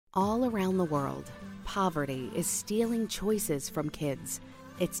All around the world, poverty is stealing choices from kids.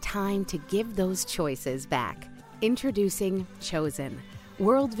 It's time to give those choices back. Introducing Chosen,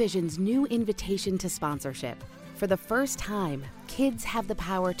 World Vision's new invitation to sponsorship. For the first time, kids have the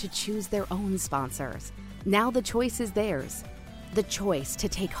power to choose their own sponsors. Now the choice is theirs. The choice to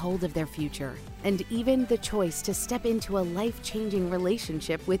take hold of their future, and even the choice to step into a life-changing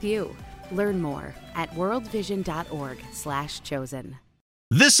relationship with you. Learn more at worldvision.org/chosen.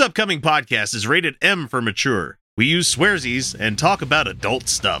 This upcoming podcast is rated M for mature. We use swearsies and talk about adult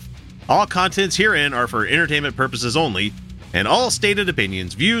stuff. All contents herein are for entertainment purposes only, and all stated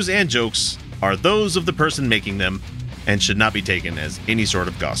opinions, views, and jokes are those of the person making them and should not be taken as any sort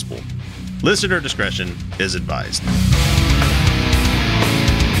of gospel. Listener discretion is advised.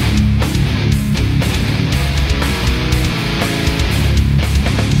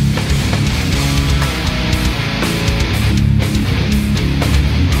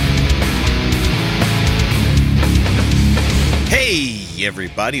 Hey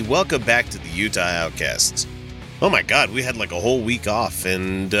everybody, welcome back to the Utah Outcasts. Oh my god, we had like a whole week off,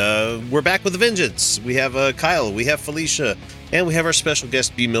 and we're back with a vengeance. We have Kyle, we have Felicia, and we have our special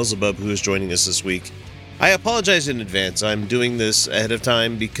guest B. Milzabub, who is joining us this week. I apologize in advance. I'm doing this ahead of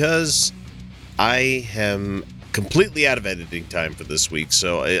time because I am completely out of editing time for this week,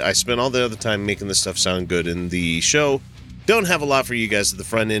 so I spent all the other time making this stuff sound good in the show. Don't have a lot for you guys at the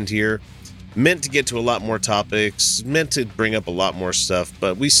front end here. Meant to get to a lot more topics, meant to bring up a lot more stuff,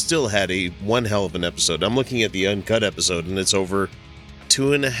 but we still had one hell of an episode. I'm looking at the uncut episode, and it's over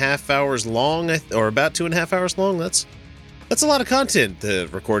 2.5 hours long, or about 2.5 hours long. That's a lot of content to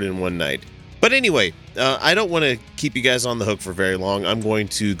record in one night. But anyway, I don't want to keep you guys on the hook for very long. I'm going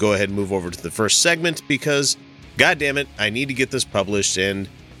to go ahead and move over to the first segment because, god damn it, I need to get this published, and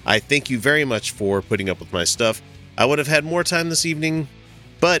I thank you very much for putting up with my stuff. I would have had more time this evening,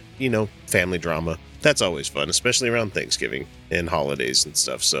 but, you know, family drama. That's always fun, especially around Thanksgiving and holidays and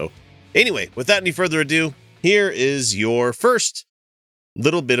stuff. So anyway, without any further ado, here is your first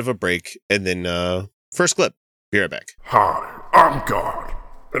little bit of a break, and then first clip. Be right back. Hi, I'm God,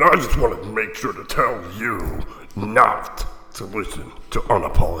 and I just wanted to make sure to tell you not to listen to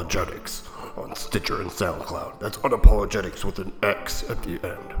Unapologetics on Stitcher and SoundCloud. That's Unapologetics with an X at the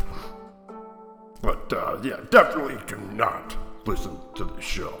end. But, yeah, definitely do not listen to the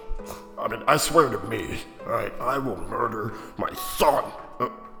show. I mean, I swear to me, alright, I will murder my son.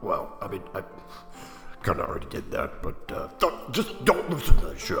 Well, I mean, I kind of already did that, but just don't listen to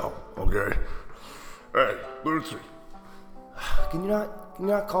the show, okay? Hey, Lucy. Can you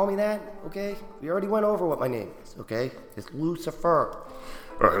not call me that, okay? We already went over what my name is, okay? It's Lucifer.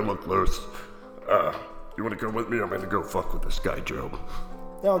 Alright, look, Luce. You wanna come with me? I'm gonna go fuck with this guy, Joe.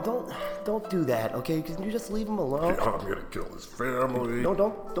 No, don't do that, okay? Can you just leave him alone? Yeah, I'm gonna kill his family. No,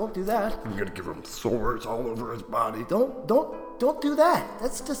 don't do that. I'm gonna give him sores all over his body. Don't do that.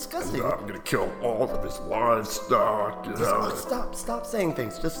 That's disgusting. And I'm gonna kill all of his livestock. You know? Stop saying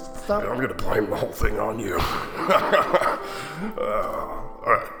things. Just stop. Yeah, I'm gonna blame the whole thing on you.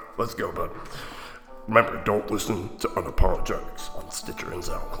 Alright, let's go, bud. Remember, don't listen to Unapologetics on Stitcher and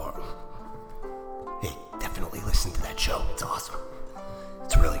SoundCloud. Hey, definitely listen to that show. It's awesome.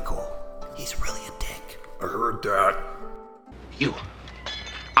 It's really cool. He's really a dick. I heard that. You.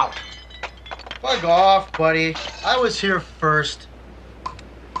 Out. Fuck off, buddy. I was here first.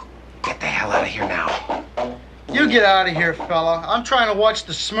 Get the hell out of here now. You get out of here, fella. I'm trying to watch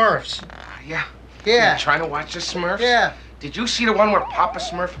the Smurfs. Yeah? Yeah. You trying to watch the Smurfs? Yeah. Did you see the one where Papa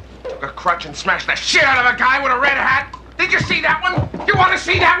Smurf took a crutch and smashed the shit out of a guy with a red hat? Did you see that one? You want to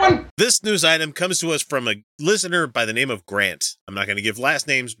see that one? This news item comes to us from a listener by the name of Grant. I'm not going to give last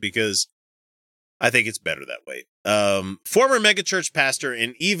names because I think it's better that way. Former megachurch pastor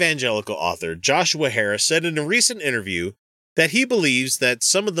and evangelical author Joshua Harris said in a recent interview that he believes that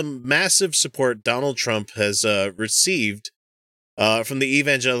some of the massive support Donald Trump has received from the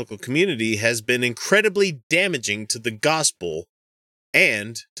evangelical community has been incredibly damaging to the gospel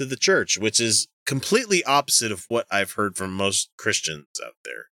and to the church, which is completely opposite of what I've heard from most Christians out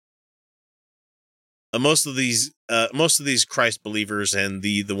there. Most of these Christ believers and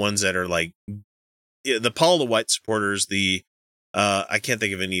the ones that are like the Paula White supporters, I can't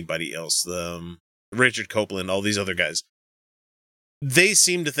think of anybody else, Richard Copeland, all these other guys. They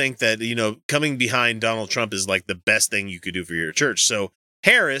seem to think that, you know, coming behind Donald Trump is like the best thing you could do for your church. So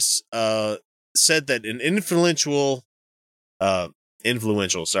Harris said that an influential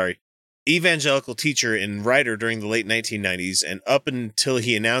evangelical teacher and writer during the late 1990s, and up until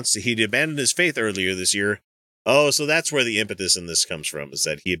he announced that he'd abandoned his faith earlier this year. Oh, so that's where the impetus in this comes from, is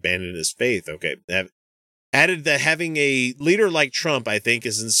that he abandoned his faith. Okay. added that having a leader like Trump, I think,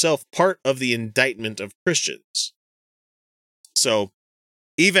 is in itself part of the indictment of Christians. So,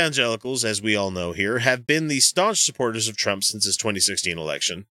 evangelicals, as we all know here, have been the staunch supporters of Trump since his 2016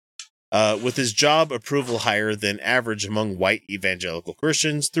 election, with his job approval higher than average among white evangelical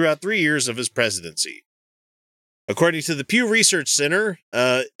Christians throughout 3 years of his presidency. According to the Pew Research Center,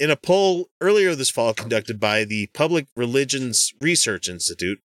 in a poll earlier this fall conducted by the Public Religions Research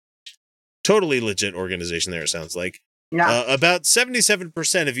Institute, totally legit organization there, it sounds like, about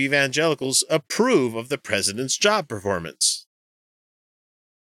 77% of evangelicals approve of the president's job performance.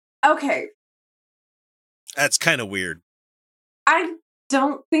 Okay. That's kind of weird. I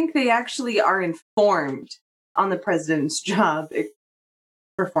don't think they actually are informed on the president's job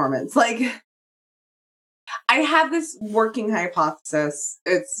performance. Like, I have this working hypothesis.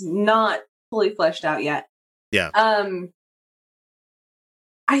 It's not fully fleshed out yet. Yeah.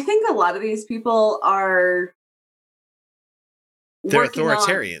 I think a lot of these people are... They're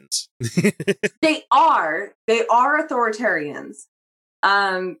authoritarians. They are authoritarians.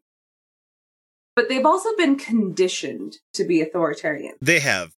 But they've also been conditioned to be authoritarian. They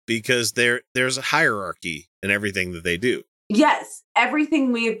have, because there's a hierarchy in everything that they do. Yes,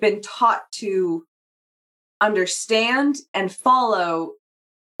 everything we have been taught to understand and follow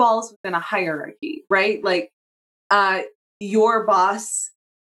falls within a hierarchy, right? Like, your boss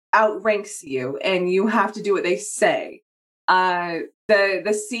outranks you, and you have to do what they say. The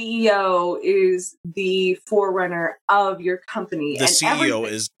CEO is the forerunner of your company. The CEO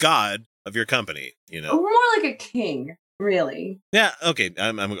is God of your company, you know. More like a king, really. Yeah, okay,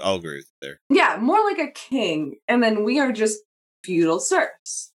 I'll agree with you there. Yeah, more like a king, and then we are just feudal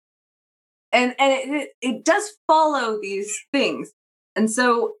serfs. And it does follow these things. And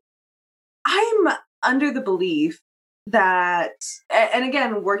so I'm under the belief that, and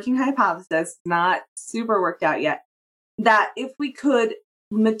again, working hypothesis, not super worked out yet, that if we could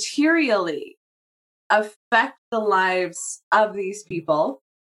materially affect the lives of these people,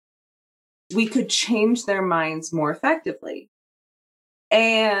 we could change their minds more effectively.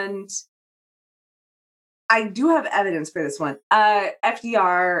 And I do have evidence for this one.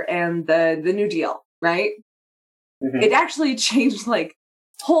 FDR and the New Deal, right? Mm-hmm. It actually changed like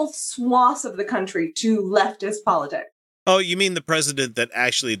whole swaths of the country to leftist politics. Oh, you mean the president that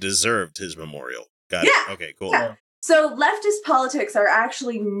actually deserved his memorial? Got it. Okay, cool. Yeah. So leftist politics are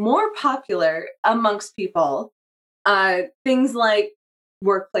actually more popular amongst people. Things like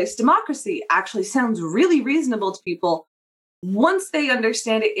workplace democracy actually sounds really reasonable to people once they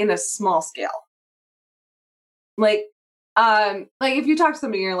understand it in a small scale. Like if you talk to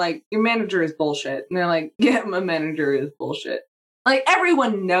somebody, you're like, your manager is bullshit. And they're like, yeah, my manager is bullshit. Like,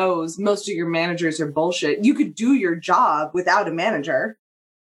 everyone knows most of your managers are bullshit. You could do your job without a manager.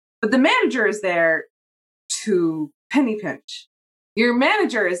 But the manager is there to penny pinch. Your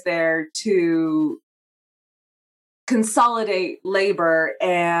manager is there to consolidate labor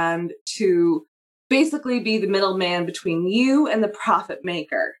and to basically be the middleman between you and the profit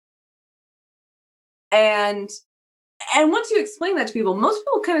maker. And once you explain that to people, most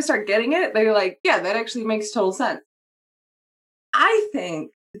people kind of start getting it. They're like, yeah, that actually makes total sense. I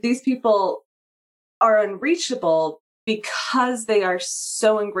think that these people are unreachable because they are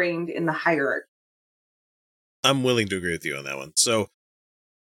so ingrained in the hierarchy. I'm willing to agree with you on that one. So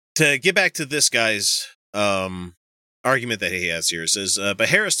to get back to this guy's argument that he has here, it says, but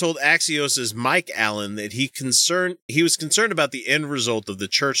Harris told Axios' Mike Allen that he was concerned about the end result of the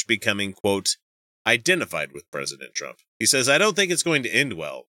church becoming, quote, identified with President Trump. He says, I don't think it's going to end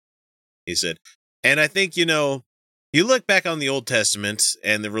well, he said. And I think, you look back on the Old Testament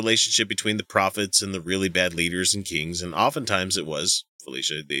and the relationship between the prophets and the really bad leaders and kings, and oftentimes it was,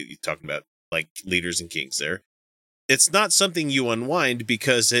 Felicia, you're talking about like leaders and kings there. It's not something you unwind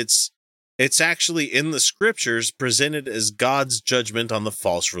because it's actually in the scriptures presented as God's judgment on the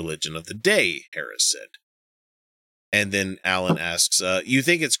false religion of the day, Harris said. And then Allen asks, you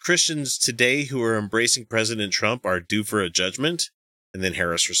think it's Christians today who are embracing President Trump are due for a judgment? And then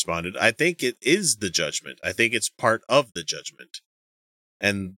Harris responded, I think it is the judgment. I think it's part of the judgment.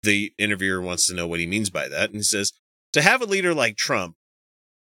 And the interviewer wants to know what he means by that. And he says, to have a leader like Trump,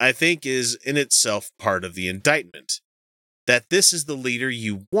 I think is in itself part of the indictment. That this is the leader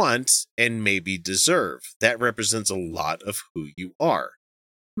you want and maybe deserve. That represents a lot of who you are.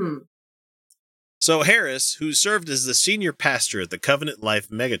 So Harris, who served as the senior pastor at the Covenant Life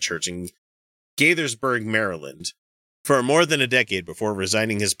megachurch in Gaithersburg, Maryland, for more than a decade before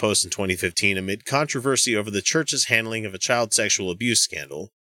resigning his post in 2015 amid controversy over the church's handling of a child sexual abuse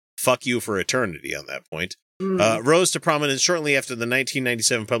scandal, fuck you for eternity on that point, Rose to prominence shortly after the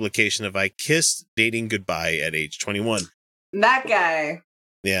 1997 publication of I Kissed Dating Goodbye at age 21. That guy.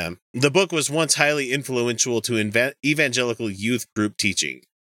 Yeah. The book was once highly influential to evangelical youth group teaching.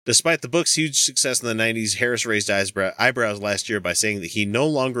 Despite the book's huge success in the 90s, Harris raised eyebrows last year by saying that he no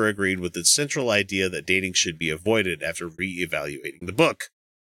longer agreed with the central idea that dating should be avoided after re-evaluating the book.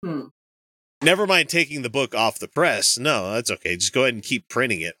 Never mind taking the book off the press. No, that's okay. Just go ahead and keep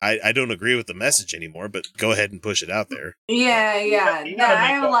printing it. I don't agree with the message anymore, but go ahead and push it out there. Yeah. I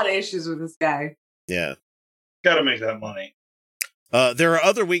have a lot of issues with this guy. Yeah. Gotta make that money. There are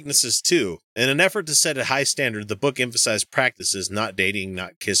other weaknesses, too. In an effort to set a high standard, the book emphasized practices, not dating,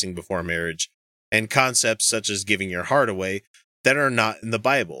 not kissing before marriage, and concepts such as giving your heart away that are not in the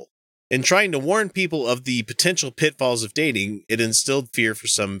Bible. In trying to warn people of the potential pitfalls of dating, it instilled fear for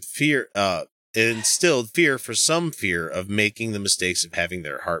some fear of making the mistakes of having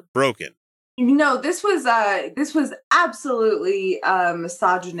their heart broken. No, this was absolutely a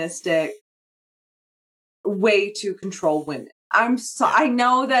misogynistic way to control women. I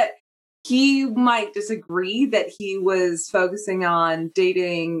know that he might disagree that he was focusing on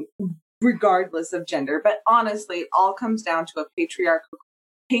dating regardless of gender, but honestly, it all comes down to a patriarchal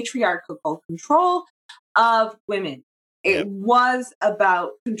control of women. It was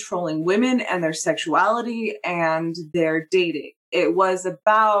about controlling women and their sexuality and their dating. It was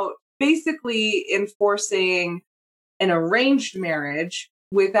about basically enforcing an arranged marriage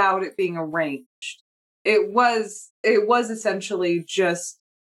without it being arranged. It was essentially just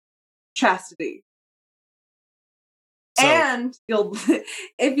chastity. So, and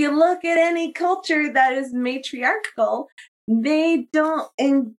if you look at any culture that is matriarchal, they don't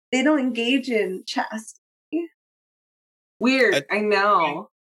engage in chastity. Weird, I know.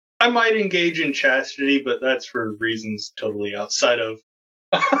 I might engage in chastity, but that's for reasons totally outside of.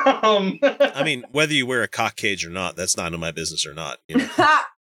 I mean, whether you wear a cock cage or not, that's not in my business or not. You know?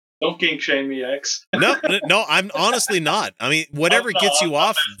 Don't kink shame me, X. No, I'm honestly not. I mean, whatever gets you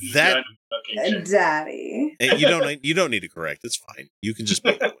off, that Daddy. You don't need to correct. It's fine. You can just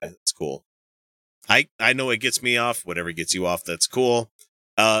be that way. It's cool. I know it gets me off. Whatever gets you off, that's cool.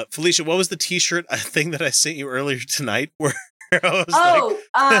 Felicia, what was the T-shirt thing that I sent you earlier tonight? Where I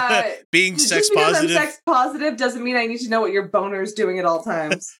was being sex positive. I'm sex positive doesn't mean I need to know what your boner is doing at all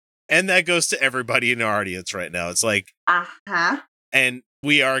times. And that goes to everybody in our audience right now. It's like, and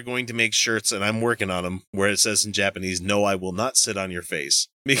we are going to make shirts, and I'm working on them, where it says in Japanese, "No, I will not sit on your face."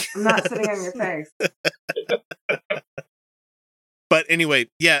 I'm not sitting on your face. But anyway,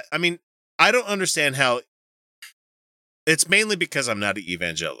 yeah, I mean, I don't understand how. It's mainly because I'm not an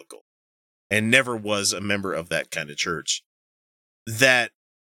evangelical and never was a member of that kind of church. That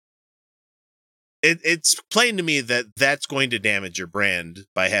it's plain to me that that's going to damage your brand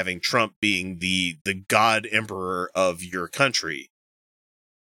by having Trump being the God emperor of your country.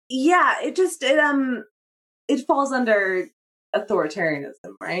 Yeah, it falls under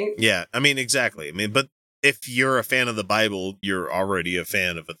authoritarianism, right? Yeah, I mean, exactly. I mean, but if you're a fan of the Bible, you're already a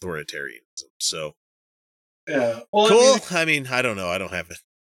fan of authoritarianism. So, yeah, well, cool. I mean, I don't know. I don't have it.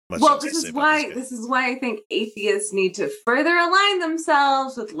 Well, this is why I think atheists need to further align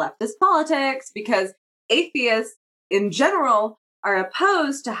themselves with leftist politics, because atheists in general are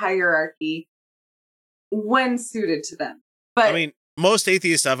opposed to hierarchy when suited to them. But I mean, most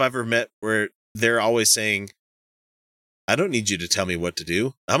atheists I've ever met where they're always saying, "I don't need you to tell me what to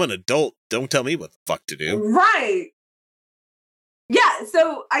do. I'm an adult. Don't tell me what the fuck to do." Right. Yeah.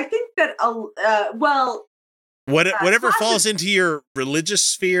 So I think that, whatever falls into your religious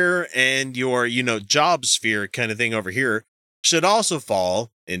sphere and your, job sphere kind of thing over here should also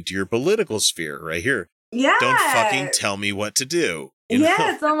fall into your political sphere right here. Yeah. Don't fucking tell me what to do.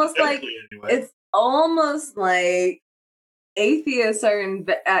 It's almost like atheists are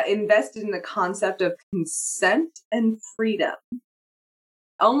invested in the concept of consent and freedom.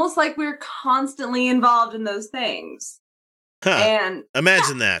 Almost like we're constantly involved in those things. Huh. And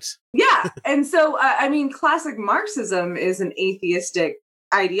imagine that. Yeah. And so, classic Marxism is an atheistic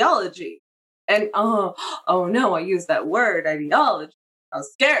ideology. And, oh no, I used that word, ideology. How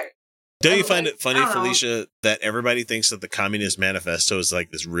scary. Don't you find it funny, Felicia, that everybody thinks that the Communist Manifesto is like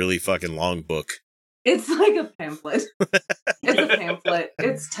this really fucking long book? It's like a pamphlet. It's a pamphlet.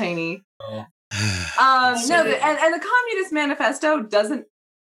 It's tiny. And the Communist Manifesto doesn't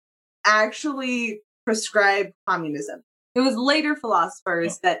actually prescribe communism. It was later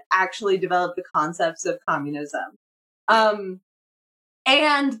philosophers that actually developed the concepts of communism. And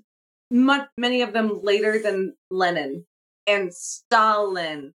many of them later than Lenin and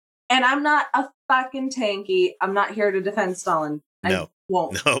Stalin. And I'm not a fucking tanky. I'm not here to defend Stalin. No. I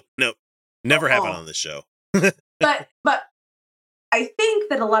won't. No. Never happened on this show. but I think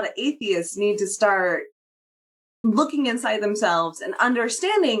that a lot of atheists need to start looking inside themselves and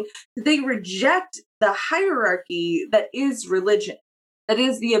understanding that they reject the hierarchy that is religion, that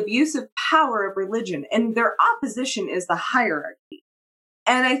is the abusive power of religion, and their opposition is the hierarchy.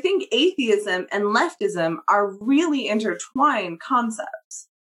 And I think atheism and leftism are really intertwined concepts.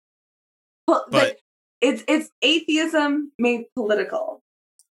 But it's atheism made political.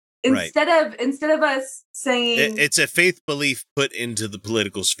 Instead of us saying it's a faith belief put into the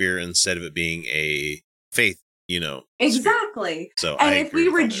political sphere instead of it being a faith, exactly. Sphere. So, and if we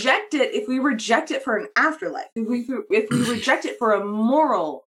reject it for an afterlife, if we reject it for a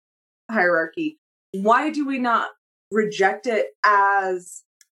moral hierarchy, why do we not reject it as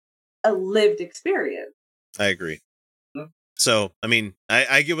a lived experience? I agree. So, I mean,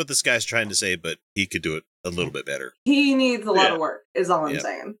 I get what this guy's trying to say, but he could do it a little bit better. He needs a lot of work, is all I'm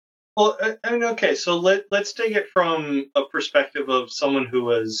saying. Well, I mean, okay, so let's take it from a perspective of someone who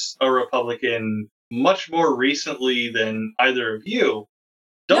was a Republican much more recently than either of you.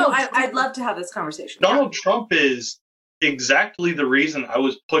 I'd love to have this conversation. Donald Trump is exactly the reason I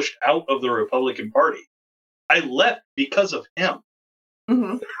was pushed out of the Republican Party. I left because of him.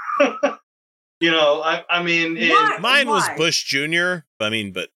 Mm-hmm. I mean... Mine was Bush Jr., I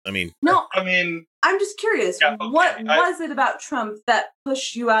mean... No, I'm just curious. Yeah, okay. What was it about Trump that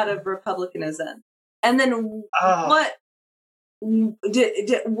pushed you out of Republicanism? And then what...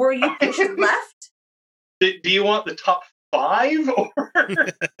 were you pushed left? Do you want the top 5? Or...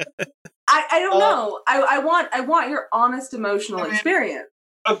 I don't know. I want your honest emotional experience.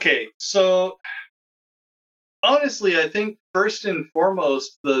 Okay, so... Honestly, I think first and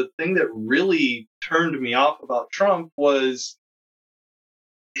foremost, the thing that really turned me off about Trump was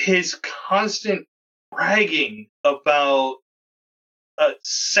his constant bragging about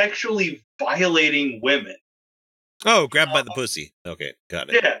sexually violating women. Oh, grab by the pussy. Okay, got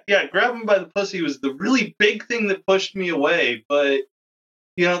it. Yeah, grab him by the pussy was the really big thing that pushed me away. But,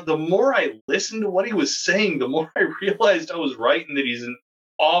 the more I listened to what he was saying, the more I realized I was right and that he's an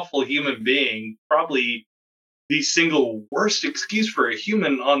awful human being. Probably the single worst excuse for a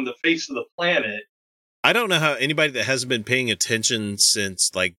human on the face of the planet. I don't know how anybody that hasn't been paying attention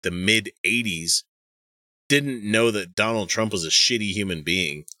since like the mid 80s didn't know that Donald Trump was a shitty human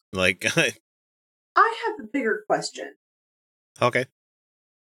being. Like, I have a bigger question. Okay.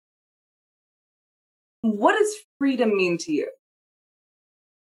 What does freedom mean to you?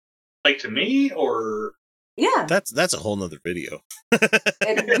 Like to me, or? Yeah. That's a whole nother video.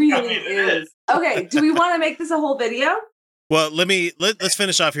 It really is. Okay, do we want to make this a whole video? Well, let's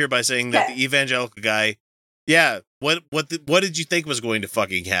finish off here by saying that the evangelical guy, what did you think was going to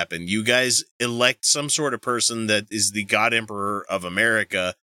fucking happen? You guys elect some sort of person that is the God Emperor of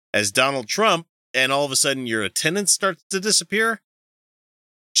America as Donald Trump, and all of a sudden your attendance starts to disappear?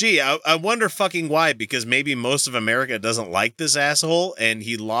 Gee, I wonder fucking why, because maybe most of America doesn't like this asshole, and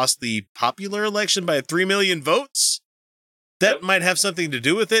he lost the popular election by 3 million votes? That might have something to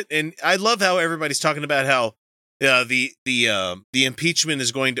do with it, and I love how everybody's talking about how the impeachment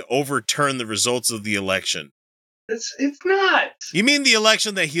is going to overturn the results of the election. It's not. You mean the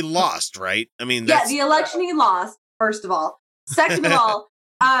election that he lost, right? I mean, the election he lost, first of all. Second of all,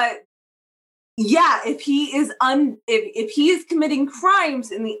 if he is if he is committing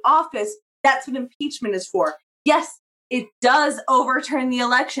crimes in the office, that's what impeachment is for. Yes, it does overturn the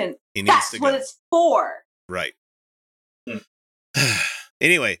election. That's what it's for. Right.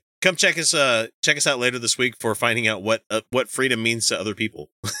 Anyway, come check us out later this week for finding out what freedom means to other people.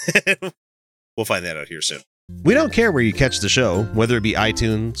 We'll find that out here soon. We don't care where you catch the show, whether it be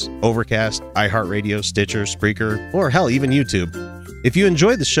iTunes, Overcast, iHeartRadio, Stitcher, Spreaker, or hell, even YouTube. If you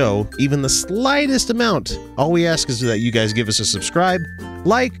enjoy the show, even the slightest amount, all we ask is that you guys give us a subscribe,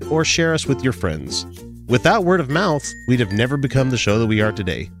 like, or share us with your friends. Without word of mouth, we'd have never become the show that we are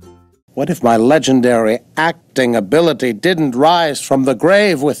today. What if my legendary acting ability didn't rise from the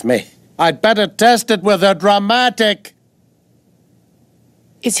grave with me? I'd better test it with a dramatic...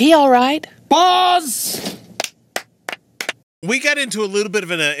 Is he all right? Pause! We got into a little bit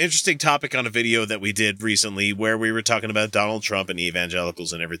of an interesting topic on a video that we did recently where we were talking about Donald Trump and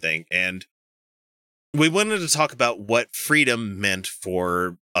evangelicals and everything. And we wanted to talk about what freedom meant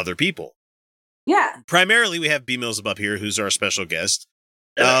for other people. Yeah. Primarily, we have B. Mills up here, who's our special guest.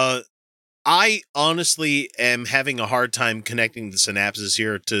 I honestly am having a hard time connecting the synapses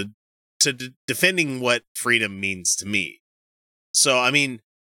here to defending what freedom means to me. So, I mean,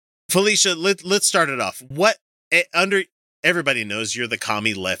 Felicia, let's start it off. Everybody knows you're the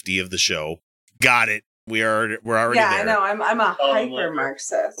commie lefty of the show. Got it. We're already yeah, there. I know. I'm a Oh, hyper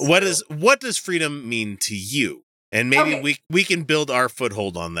Marxist. What does freedom mean to you? And maybe Okay. we can build our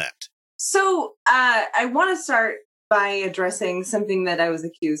foothold on that. So I want to start by addressing something that I was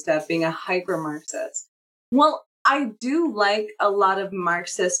accused of, being a hyper Marxist. Well, I do like a lot of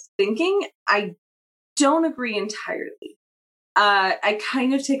Marxist thinking. I don't agree entirely. I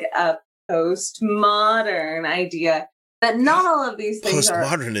kind of take a postmodern idea that not all of these things are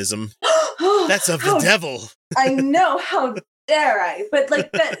Postmodernism. That's of the How devil. I know, how dare I? But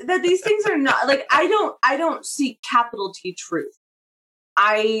like that these things are not like I don't seek capital T truth.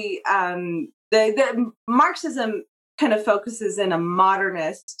 The Marxism kind of focuses in a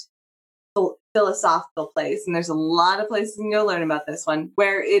modernist philosophical place, and there's a lot of places you can go learn about this one,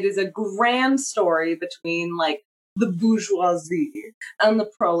 where it is a grand story between like the bourgeoisie and the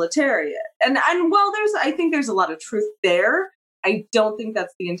proletariat. And while I think there's a lot of truth there, I don't think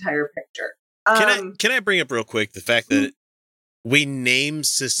that's the entire picture. Can I bring up real quick the fact that we name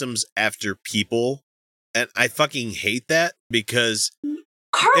systems after people, and I fucking hate that because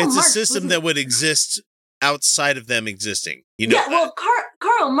it's a system that would exist outside of them existing. You know? Yeah, well,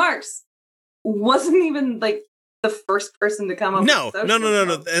 Karl Marx wasn't even like the first person to come up No. with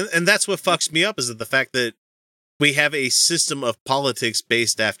No. And that's what fucks me up is that the fact that we have a system of politics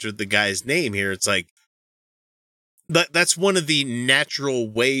based after the guy's name here. It's like that's one of the natural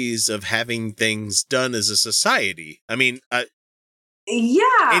ways of having things done as a society. I mean,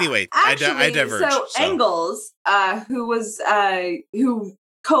 yeah. Anyway, actually, I diverged. So Engels, who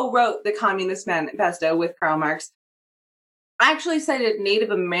co-wrote the Communist Manifesto with Karl Marx, actually cited Native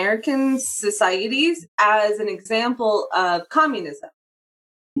American societies as an example of communism.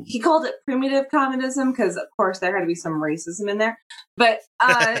 He called it primitive communism because, of course, there had to be some racism in there. But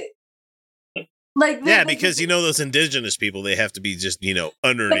because those indigenous people, they have to be just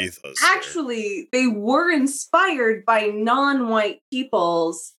underneath us. Actually, they were inspired by non-white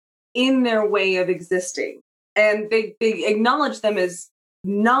peoples in their way of existing, and they acknowledge them as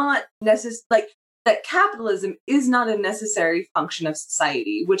not necessary. Like that, capitalism is not a necessary function of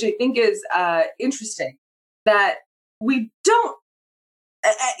society, which I think is interesting. That we don't.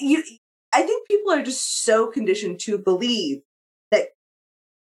 I think people are just so conditioned to believe that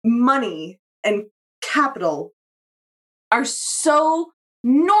money and capital are so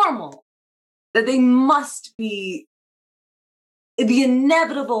normal that they must be the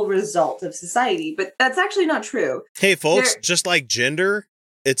inevitable result of society. But that's actually not true. Hey, folks, just like gender,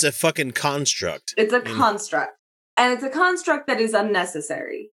 it's a fucking construct. It's a construct. And it's a construct that is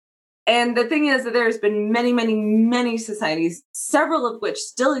unnecessary. And the thing is that there's been many, many, many societies, several of which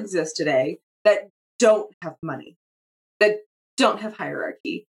still exist today, that don't have money, that don't have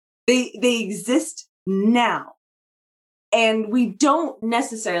hierarchy. They exist now. And we don't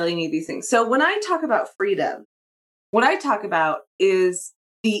necessarily need these things. So when I talk about freedom, what I talk about is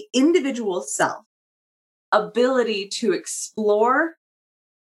the individual self ability to explore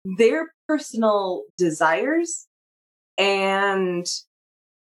their personal desires and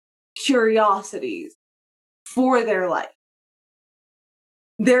curiosities for their life.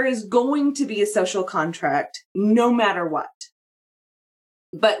 There is going to be a social contract no matter what.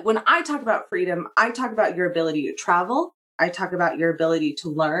 But when I talk about freedom, I talk about your ability to travel. I talk about your ability to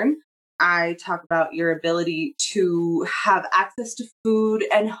learn. I talk about your ability to have access to food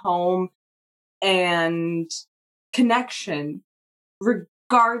and home and connection,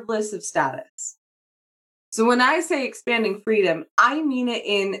 regardless of status. So when I say expanding freedom, I mean it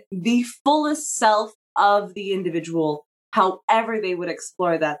in the fullest self of the individual, however they would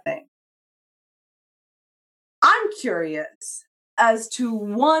explore that thing. I'm curious as to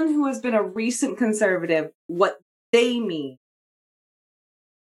one who has been a recent conservative, what they mean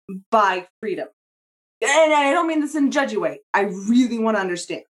by freedom. And I don't mean this in a judgy way. I really want to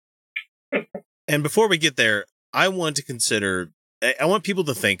understand. And before we get there, I want people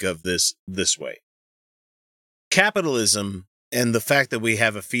to think of this way. Capitalism and the fact that we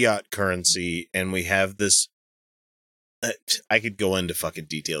have a fiat currency and we have this, I could go into fucking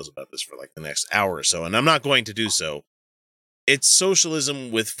details about this for like the next hour or so, and I'm not going to do so. It's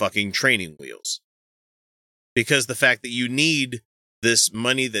socialism with fucking training wheels. Because the fact that you need this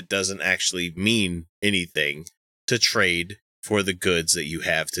money that doesn't actually mean anything to trade for the goods that you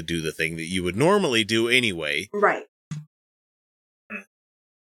have to do the thing that you would normally do anyway. Right.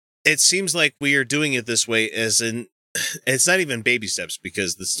 It seems like we are doing it this way as in, it's not even baby steps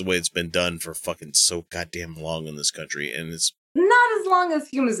because this is the way it's been done for fucking so goddamn long in this country. And it's not as long as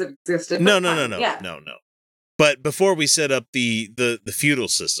humans have existed. No. Yeah. No. But before we set up the feudal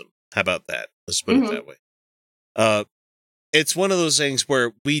system, how about that? Let's put it that way. it's one of those things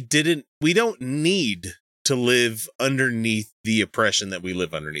where we don't need to live underneath the oppression that we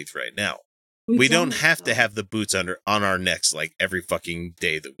live underneath right now. We don't have to have the boots on our necks like every fucking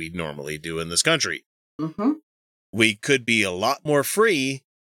day that we normally do in this country. Mm-hmm. We could be a lot more free.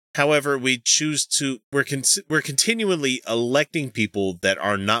 However, we choose to, we're continually electing people that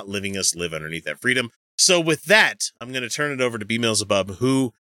are not letting us live underneath that freedom. So with that, I'm going to turn it over to Beelzebub,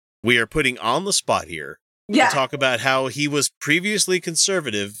 who we are putting on the spot here to talk about how he was previously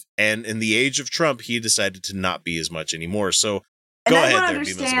conservative, and in the age of Trump, he decided to not be as much anymore. So go ahead there,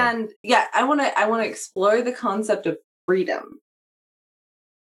 understand. I want to explore the concept of freedom.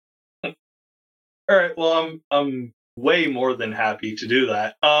 All right. Well, I'm way more than happy to do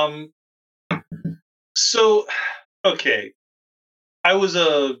that. So, okay, I was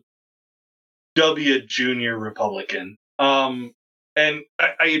a W junior Republican, and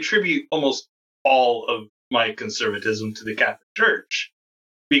I attribute almost all of my conservatism to the Catholic Church,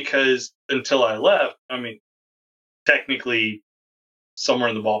 because until I left, I mean, technically somewhere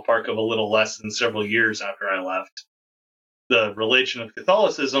in the ballpark of a little less than several years after I left the religion of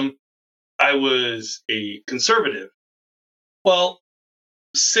Catholicism, I was a conservative. Well,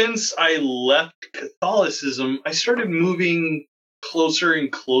 since I left Catholicism, I started moving closer and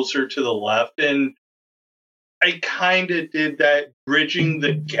closer to the left, and I kind of did that bridging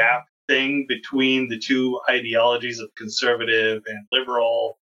the gap thing between the two ideologies of conservative and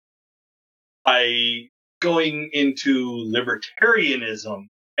liberal. Going into libertarianism,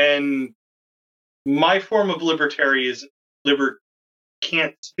 and my form of libertarianism,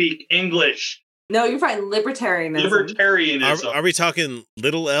 can't speak English. No, you're fine. Libertarianism. Are we talking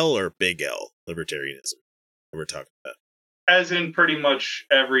little L or big L libertarianism? What we're talking about? As in pretty much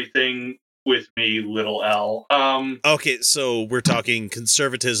everything with me, little L. Okay, so we're talking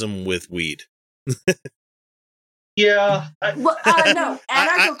conservatism with weed. Yeah. No,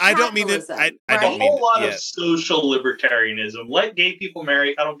 I don't mean it. I don't mean a whole lot of social libertarianism. Let gay people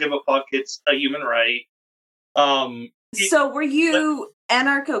marry. I don't give a fuck. It's a human right. So were you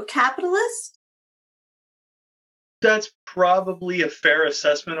anarcho-capitalist? That's probably a fair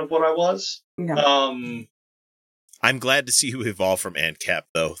assessment of what I was. Yeah. I'm glad to see you evolve from ANCAP,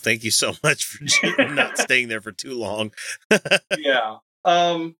 though. Thank you so much for not staying there for too long. Yeah.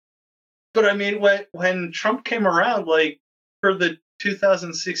 But I mean, when Trump came around, like for the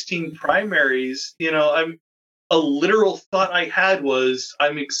 2016 primaries, a literal thought I had was,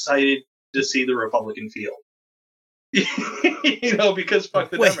 I'm excited to see the Republican field. Because fuck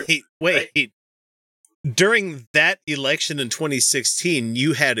the Democrats. Wait. Right? During that election in 2016,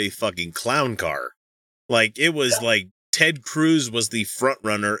 you had a fucking clown car. Like, it was like Ted Cruz was the front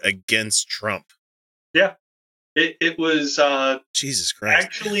runner against Trump. Yeah. It was Jesus Christ.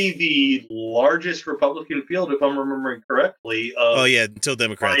 Actually the largest Republican field, if I'm remembering correctly. Until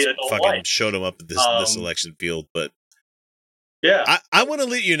Democrats fucking showed them up at this election field. But yeah, I want to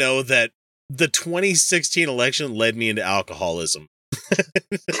let you know that the 2016 election led me into alcoholism.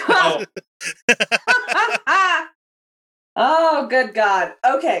 Oh, good God.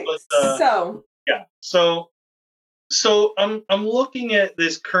 Okay, so yeah, so I'm looking at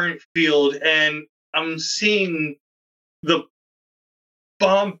this current field, and I'm seeing the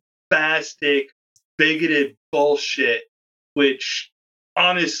bombastic, bigoted bullshit, which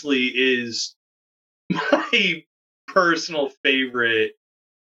honestly is my personal favorite,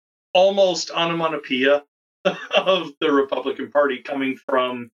 almost onomatopoeia of the Republican Party coming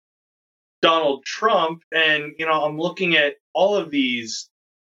from Donald Trump. And, I'm looking at all of these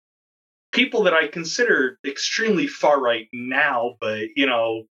people that I consider extremely far right now, but,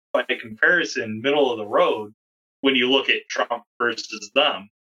 by comparison, middle of the road when you look at Trump versus them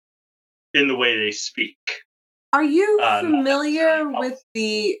in the way they speak. Are you familiar with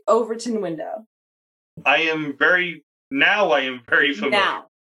the Overton window? I am very familiar. Now.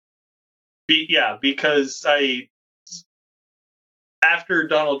 Because after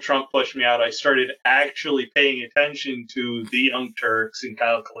Donald Trump pushed me out, I started actually paying attention to the Young Turks and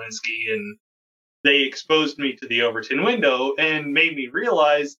Kyle Kalinske, and they exposed me to the Overton window and made me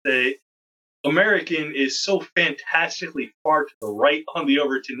realize that American is so fantastically far to the right on the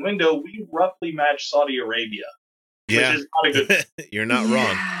Overton window, we roughly match Saudi Arabia. Yeah. Which is not a good thing. You're not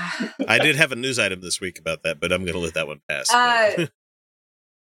wrong. I did have a news item this week about that, but I'm going to let that one pass.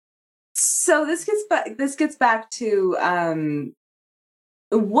 So this gets back to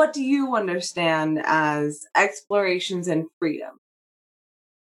what do you understand as explorations and freedom?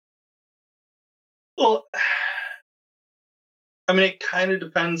 Well, I mean, it kind of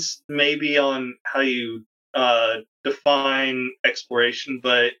depends maybe on how you define exploration,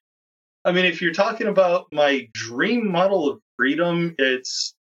 but I mean, if you're talking about my dream model of freedom,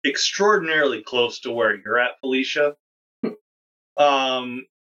 it's extraordinarily close to where you're at, Felicia.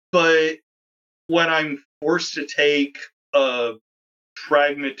 But when I'm forced to take a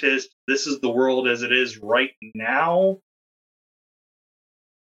pragmatist, this is the world as it is right now,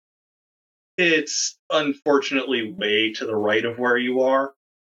 it's unfortunately way to the right of where you are.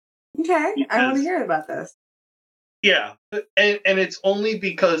 Okay, I want to hear about this. Yeah, and it's only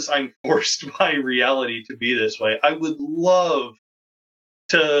because I'm forced by reality to be this way. I would love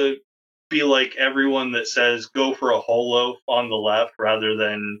to be like everyone that says go for a whole loaf on the left rather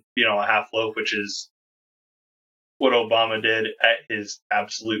than, a half loaf, which is what Obama did at his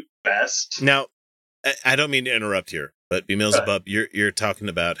absolute best. Now, I don't mean to interrupt here, but Beelzebub, you're talking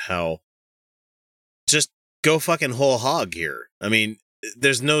about how just go fucking whole hog here. I mean,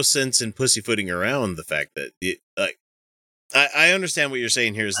 there's no sense in pussyfooting around the fact that I understand what you're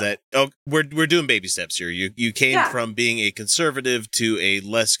saying here is that we're doing baby steps here. You came from being a conservative to a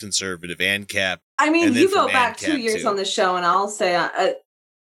less conservative ANCAP. I mean, you go back ANCAP 2 years on the show, and I'll say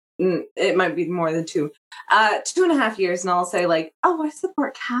it might be more than 2.5 years, and I'll say like, oh, I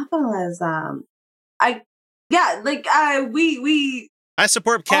support capitalism. I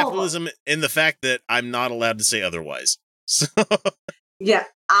support capitalism in the fact that I'm not allowed to say otherwise. So yeah,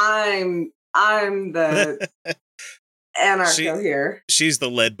 I'm the anarcho here. She's the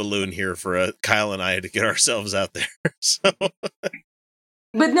lead balloon here for Kyle and I to get ourselves out there. So,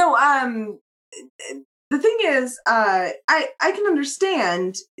 but no, the thing is, I can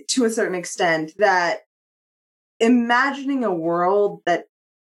understand to a certain extent that imagining a world that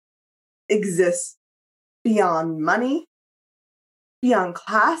exists beyond money, beyond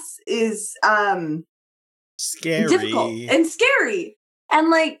class, is scary, difficult, and scary, and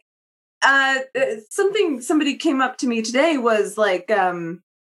like. Somebody came up to me today was like,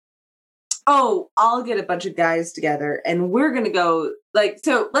 oh, I'll get a bunch of guys together and we're going to go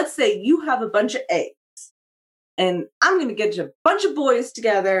so let's say you have a bunch of eggs and I'm going to get a bunch of boys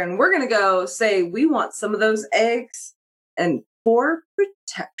together and we're going to go say we want some of those eggs and for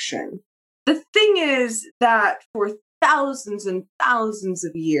protection. The thing is that for thousands and thousands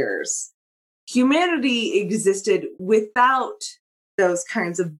of years, humanity existed without those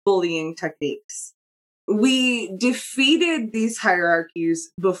kinds of bullying techniques. We defeated these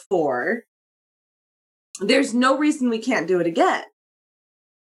hierarchies before. There's no reason we can't do it again.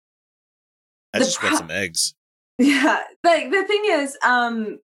 I just want some eggs. Yeah. The thing is,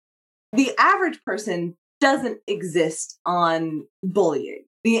 the average person doesn't exist on bullying.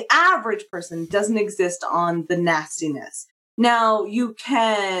 The average person doesn't exist on the nastiness. Now, you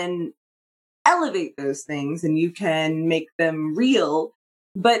can elevate those things and you can make them real,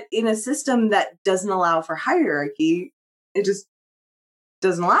 but in a system that doesn't allow for hierarchy, it just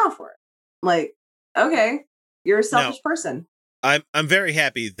doesn't allow for it. Like, okay, you're a selfish person. I'm very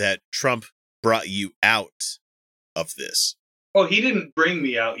happy that Trump brought you out of this. Oh, he didn't bring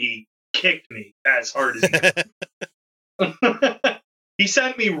me out. He kicked me as hard as he could. He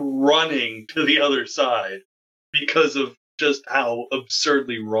sent me running to the other side because of just how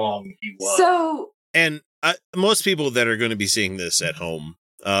absurdly wrong he was. So, and most people that are going to be seeing this at home,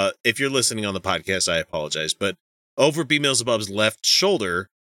 if you're listening on the podcast, I apologize, but over Beelzebub's left shoulder,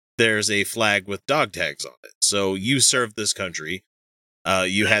 there's a flag with dog tags on it. So you served this country.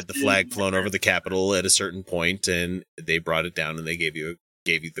 You had the flag flown over the Capitol at a certain point, and they brought it down, and they gave you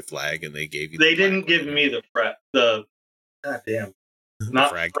the flag, and they gave you. They didn't give me the goddamn not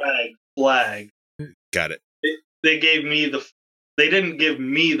flag. Got it. They gave me they didn't give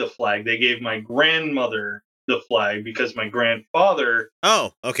me the flag. They gave my grandmother the flag because my grandfather.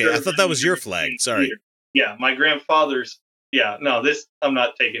 Oh, okay. I thought that was your flag. Sorry. Yeah, my grandfather's. Yeah, no, I'm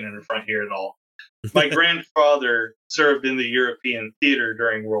not taking it in front here at all. My grandfather served in the European theater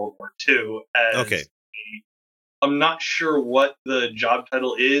during World War II. I'm not sure what the job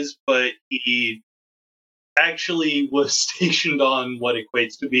title is, but he actually was stationed on what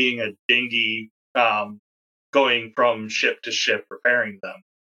equates to being a dinghy, going from ship to ship, repairing them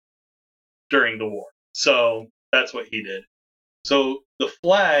during the war. So that's what he did. So the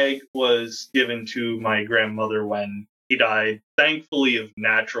flag was given to my grandmother when he died, thankfully of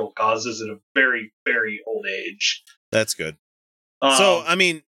natural causes at a very, very old age. That's good. So, I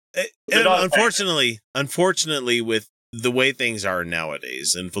mean, unfortunately, with the way things are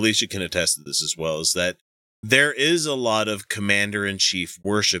nowadays, and Felicia can attest to this as well, is that there is a lot of commander-in-chief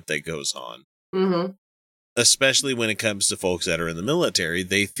worship that goes on. Mm-hmm. Especially when it comes to folks that are in the military.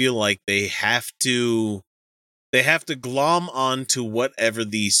 They feel like they have to glom on to whatever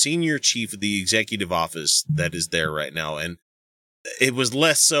the senior chief of the executive office that is there right now. And it was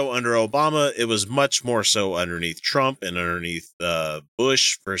less so under Obama. It was much more so underneath Trump and underneath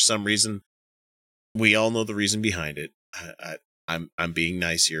Bush for some reason. We all know the reason behind it. I'm being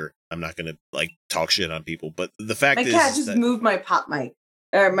nice here. I'm not going to like talk shit on people, but the fact is, my cat just moved my pop mic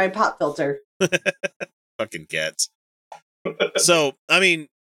or my pop filter. Fucking cats. So, I mean,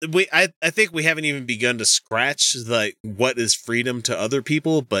 I think we haven't even begun to scratch like what is freedom to other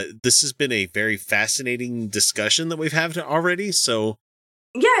people, but this has been a very fascinating discussion that we've had already. So,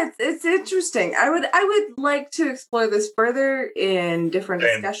 yeah, it's interesting. I would like to explore this further in different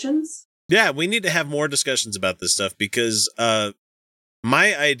discussions. Yeah, we need to have more discussions about this stuff because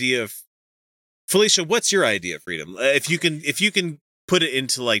my idea of Felicia, what's your idea of freedom? If you can put it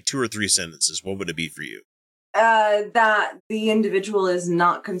into like 2 or 3 sentences, what would it be for you? That the individual is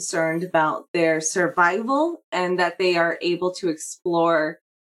not concerned about their survival and that they are able to explore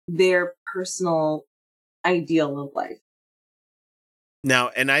their personal ideal of life.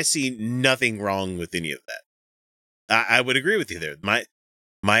 Now, and I see nothing wrong with any of that. I would agree with you there.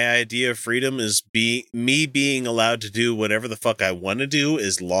 My idea of freedom is me being allowed to do whatever the fuck I want to do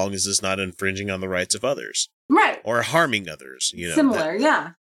as long as it's not infringing on the rights of others. Right. Or harming others. You know, similar,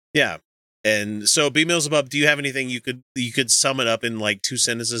 yeah. Yeah. And so, B. Millsabub, do you have anything you could sum it up in like 2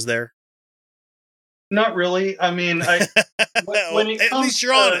 sentences there? Not really. I mean, when it at least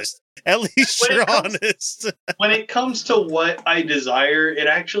you're honest. At least you're honest. When it comes to what I desire, it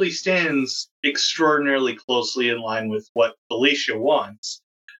actually stands extraordinarily closely in line with what Felicia wants.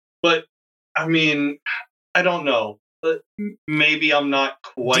 But, I mean, I don't know. But maybe I'm not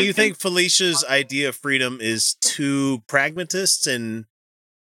quite... Do you think Felicia's idea of freedom is too pragmatist and...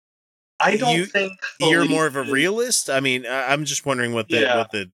 I don't think you're more of a realist. I mean, I'm just wondering what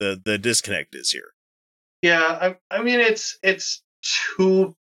the disconnect is here. Yeah, I mean, it's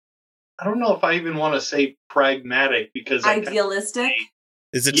too. I don't know if I even want to say pragmatic because idealistic.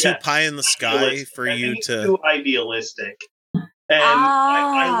 Is it too pie in the sky for you to? Too idealistic.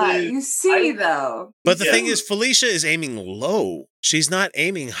 And you see, though. But the thing is, Felicia is aiming low. She's not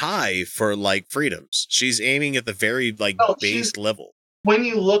aiming high for like freedoms. She's aiming at the very like base level. When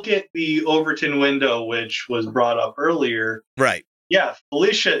you look at the Overton window, which was brought up earlier, right? Yeah,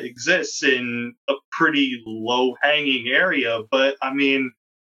 Felicia exists in a pretty low-hanging area, but I mean,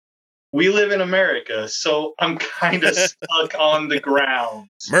 we live in America, so I'm kind of stuck on the ground.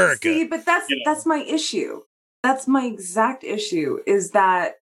 America. See, but that's my issue. That's my exact issue, is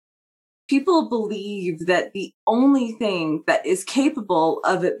that people believe that the only thing that is capable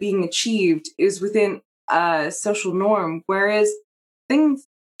of it being achieved is within a social norm, whereas things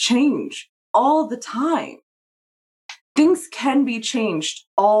change all the time. Things can be changed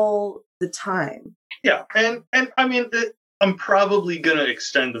all the time. Yeah, and I mean, I'm probably going to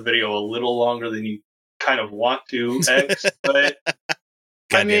extend the video a little longer than you kind of want to, X, but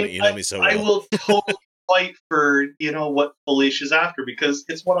God damn it, you know me so well. I will totally fight for, what Felicia's after, because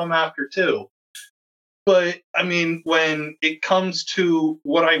it's what I'm after too. But, I mean, when it comes to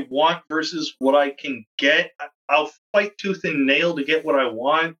what I want versus what I can get, I'll fight tooth and nail to get what I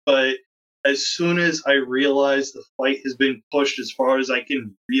want, but as soon as I realize the fight has been pushed as far as I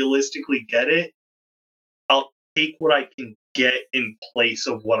can realistically get it, I'll take what I can get in place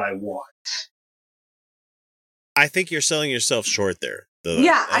of what I want. I think you're selling yourself short there.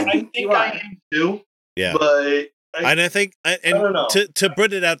 Yeah, I think I am too. Yeah. But I think I don't know. To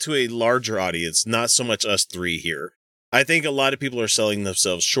put it out to a larger audience, not so much us 3 here. I think a lot of people are selling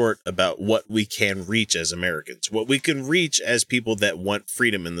themselves short about what we can reach as Americans, what we can reach as people that want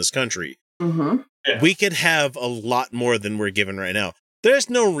freedom in this country. Mm-hmm. Yeah. We could have a lot more than we're given right now. There's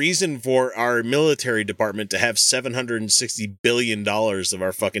no reason for our military department to have $760 billion of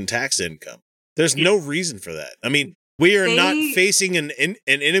our fucking tax income. There's no reason for that. I mean, we are not facing an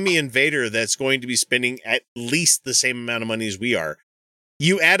enemy invader that's going to be spending at least the same amount of money as we are.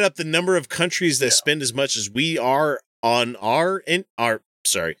 You add up the number of countries that spend as much as we are on our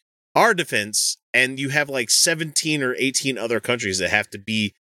defense, and you have like 17 or 18 other countries that have to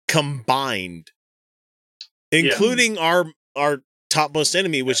be combined, including our topmost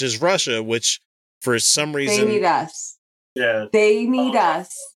enemy, which is Russia, which for some reason they need us. Yeah, they need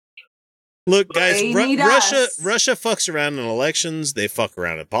us. Look, guys, Russia us. fucks around in elections. They fuck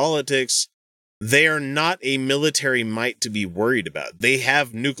around in politics. They are not a military might to be worried about. They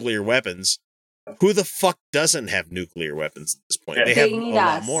have nuclear weapons. Who the fuck doesn't have nuclear weapons at this point? Yeah. They have a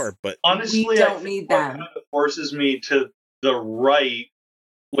lot more, but honestly, we don't need them. What forces me to the right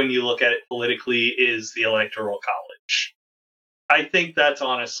when you look at it politically is the Electoral College. I think that's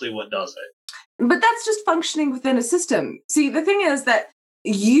honestly what does it. But that's just functioning within a system. See, the thing is that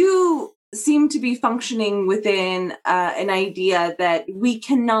you seem to be functioning within an idea that we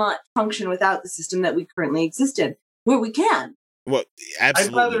cannot function without the system that we currently exist in, where we can. Well,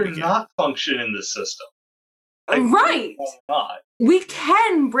 absolutely. I'd rather not function in the system. Right. Not. We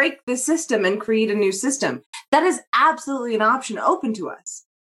can break the system and create a new system. That is absolutely an option open to us.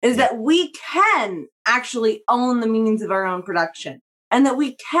 Is that we can actually own the means of our own production, and that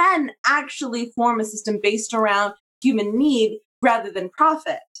we can actually form a system based around human need rather than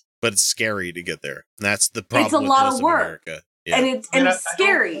profit. But it's scary to get there. That's the problem. It's a with lot most of work, America. and it's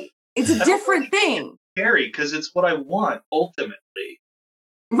scary. It's a different thing. Scary because it's what I want ultimately.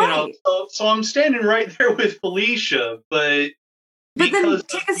 Right. So I'm standing right there with Felicia, but then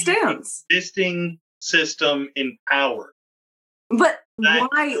take a stance. Existing system in power. But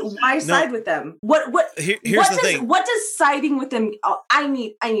why side with them? Here's the thing. What does siding with them? I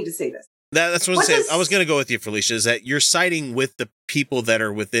need to say this. That's what I'm saying. I was going to go with you, Felicia, is that you're siding with the people that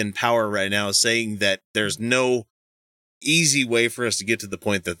are within power right now, saying that there's no easy way for us to get to the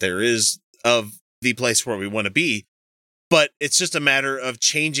point that there is of the place where we want to be. But it's just a matter of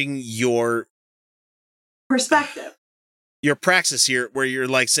changing your perspective, your praxis here, where you're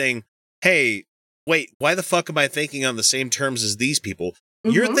like saying, hey, wait, why the fuck am I thinking on the same terms as these people?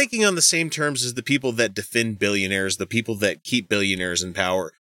 Mm-hmm. You're thinking on the same terms as the people that defend billionaires, the people that keep billionaires in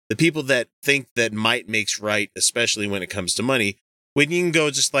power, the people that think that might makes right, especially when it comes to money, when you can go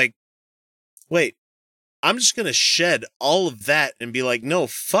just like, wait, I'm just going to shed all of that and be like, no,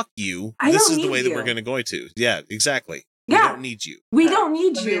 fuck you. This is the way that we're going to go to. Yeah, exactly. We don't need you. We don't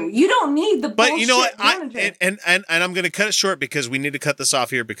need you. You don't need the bullshit. But you know what? And I'm going to cut it short because we need to cut this off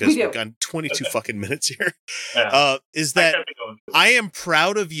here because we've gone 22 fucking minutes here. Yeah. Is that I am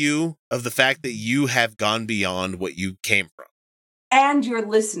proud of you of the fact that you have gone beyond what you came from. And you're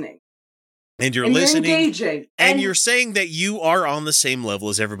listening. And you're listening. You're engaging. And you're saying that you are on the same level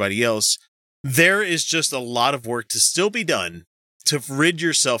as everybody else. There is just a lot of work to still be done to rid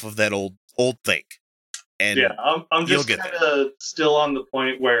yourself of that old thing. And yeah, I'm just kind of still on the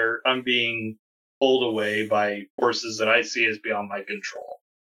point where I'm being pulled away by forces that I see as beyond my control,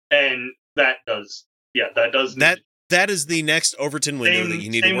 and that is the next Overton window that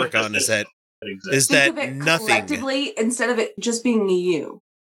you need to work on. Is that nothing collectively, instead of it just being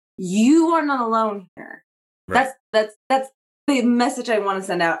you are not alone here. Right. That's the message I want to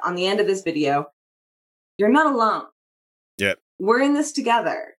send out on the end of this video. You're not alone. Yep. We're in this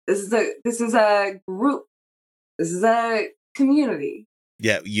together. This is a group. This is a community.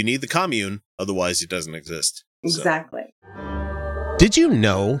 Yeah, you need the commune, otherwise it doesn't exist. Exactly. So. Did you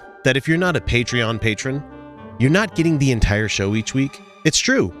know that if you're not a Patreon patron, you're not getting the entire show each week? It's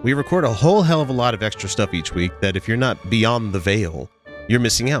true. We record a whole hell of a lot of extra stuff each week that if you're not beyond the veil, you're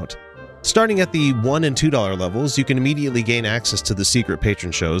missing out. Starting at the $1 and $2 levels, you can immediately gain access to the secret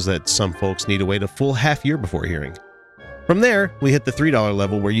patron shows that some folks need to wait a full half year before hearing. From there, we hit the $3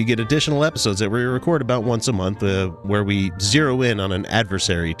 level where you get additional episodes that we record about once a month where we zero in on an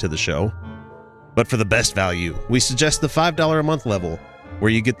adversary to the show. But for the best value, we suggest the $5 a month level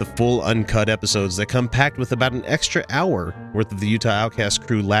where you get the full uncut episodes that come packed with about an extra hour worth of the Utah Outcast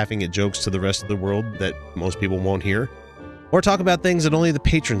crew laughing at jokes to the rest of the world that most people won't hear, or talk about things that only the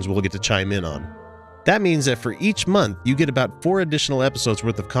patrons will get to chime in on. That means that for each month, you get about 4 additional episodes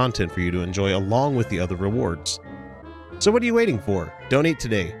worth of content for you to enjoy along with the other rewards. So what are you waiting for? Donate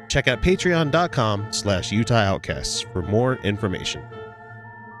today. Check out patreon.com/Utah Outcasts for more information.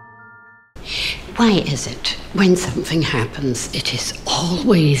 Why is it when something happens, it is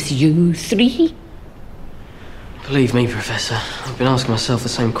always you three? Believe me, Professor, I've been asking myself the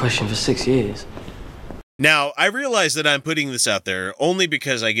same question for 6 years. Now, I realize that I'm putting this out there only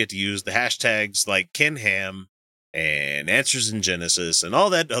because I get to use the hashtags like Ken Ham and Answers in Genesis and all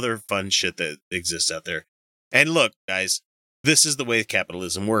that other fun shit that exists out there. And look, guys, this is the way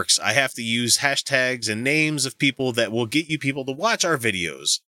capitalism works. I have to use hashtags and names of people that will get you people to watch our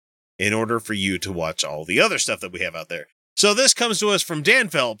videos in order for you to watch all the other stuff that we have out there. So this comes to us from Dan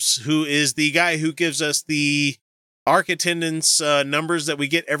Phelps, who is the guy who gives us the ARC attendance numbers that we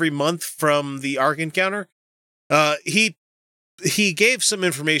get every month from the ARC Encounter. He gave some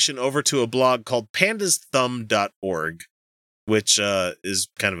information over to a blog called pandasthumb.org, which is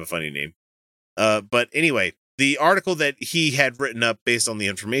kind of a funny name. But anyway, the article that he had written up based on the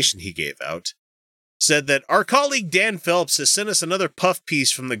information he gave out said that our colleague Dan Phelps has sent us another puff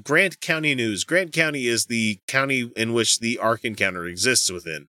piece from the Grant County News. Grant County is the county in which the ARC Encounter exists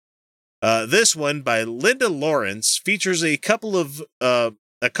within. This one by Linda Lawrence features a couple who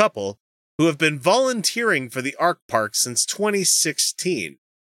have been volunteering for the ARC Park since 2016.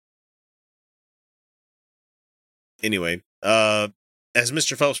 Anyway, as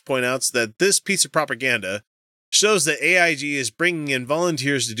Mr. Phelps points out, that this piece of propaganda shows that AIG is bringing in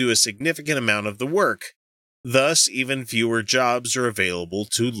volunteers to do a significant amount of the work. Thus, even fewer jobs are available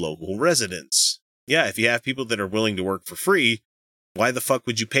to local residents. Yeah, if you have people that are willing to work for free, why the fuck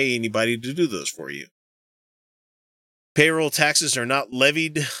would you pay anybody to do those for you? Payroll taxes are not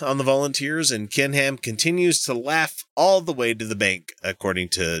levied on the volunteers, and Kenham continues to laugh all the way to the bank, according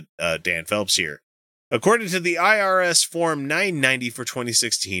to Dan Phelps here. According to the IRS Form 990 for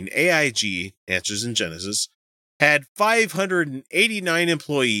 2016, AIG, Answers in Genesis, had 589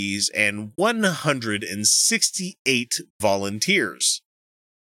 employees and 168 volunteers.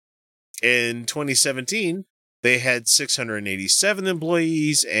 In 2017, they had 687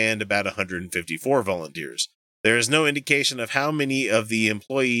 employees and about 154 volunteers. There is no indication of how many of the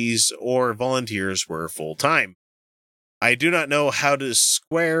employees or volunteers were full-time. I do not know how to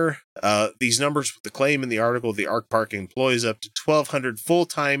square these numbers with the claim in the article the Ark Park employs up to 1,200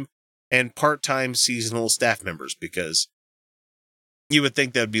 full-time and part-time seasonal staff members, because you would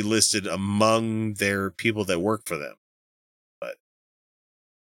think that would be listed among their people that work for them. But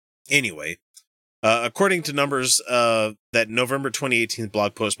anyway, according to numbers that November 2018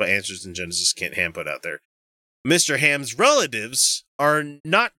 blog post by Answers in Genesis Kent Ham put out there, Mr. Ham's relatives are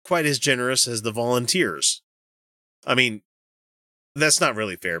not quite as generous as the volunteers. I mean, that's not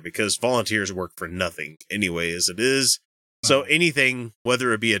really fair, because volunteers work for nothing anyway as it is. So anything,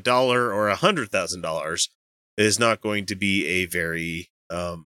 whether it be $1 or $100,000, is not going to be a very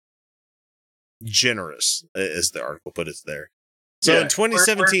generous, as the article put it there. So in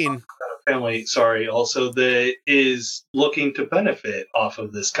 2017... family, also that is looking to benefit off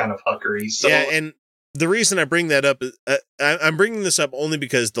of this kind of huckery. So, yeah, and the reason I bring that up is I'm bringing this up only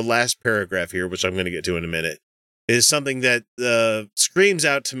because the last paragraph here, which I'm going to get to in a minute, is something that screams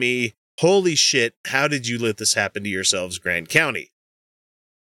out to me, holy shit, how did you let this happen to yourselves, Grant County?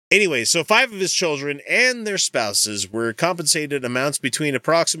 Anyway, so 5 of his children and their spouses were compensated amounts between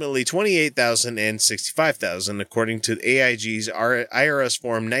approximately $28,000 and $65,000, according to AIG's IRS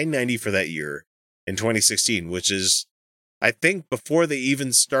Form 990 for that year in 2016, which is, I think, before they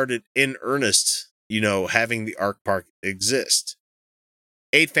even started in earnest, having the Ark Park exist.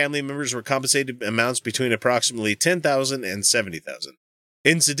 8 family members were compensated amounts between approximately $10,000 and $70,000.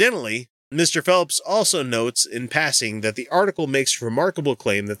 Incidentally, Mr. Phelps also notes in passing that the article makes remarkable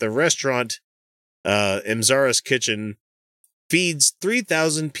claim that the restaurant, Imzara's Kitchen, feeds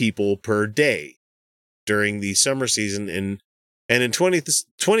 3,000 people per day during the summer season. And in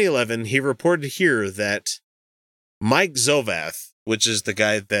 2011, he reported here that Mike Zovath, which is the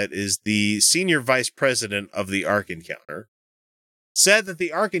guy that is the senior vice president of the Ark Encounter, said that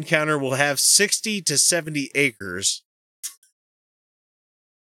the Ark Encounter will have 60 to 70 acres.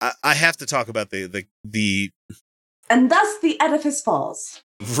 I have to talk about the and thus the edifice falls.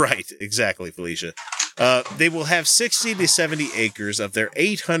 Right, exactly, Felicia. They will have 60 to 70 acres of their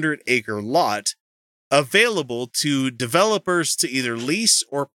 800-acre lot available to developers to either lease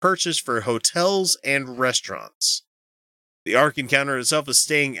or purchase for hotels and restaurants. The Ark Encounter itself is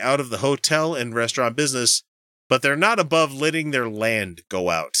staying out of the hotel and restaurant business, but they're not above letting their land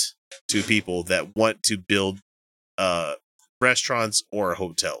go out to people that want to build restaurants or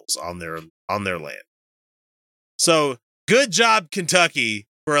hotels on their land. So, good job, Kentucky,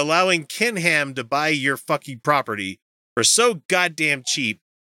 for allowing Kenham to buy your fucking property for so goddamn cheap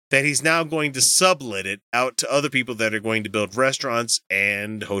that he's now going to sublet it out to other people that are going to build restaurants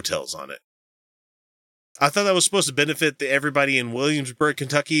and hotels on it. I thought that was supposed to benefit everybody in Williamsburg,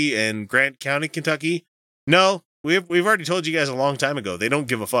 Kentucky and Grant County, Kentucky. No, we've already told you guys a long time ago. They don't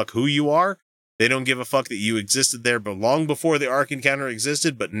give a fuck who you are. They don't give a fuck that you existed there but long before the Ark Encounter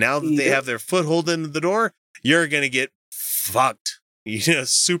existed. But now that they have their foothold into the door, you're going to get fucked.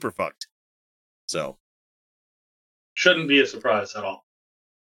 Super fucked. So. Shouldn't be a surprise at all.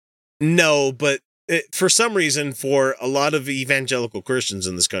 No, but for some reason, for a lot of evangelical Christians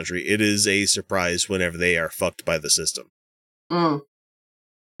in this country, it is a surprise whenever they are fucked by the system. Yeah,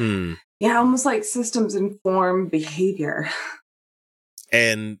 almost like systems inform behavior.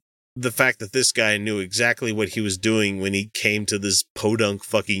 And the fact that this guy knew exactly what he was doing when he came to this podunk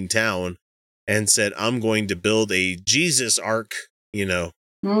fucking town and said, I'm going to build a Jesus Ark, And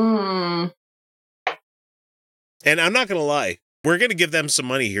I'm not going to lie. We're going to give them some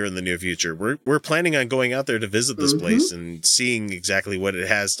money here in the near future. We're planning on going out there to visit this place and seeing exactly what it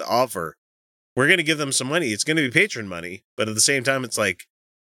has to offer. We're going to give them some money. It's going to be patron money. But at the same time, it's like,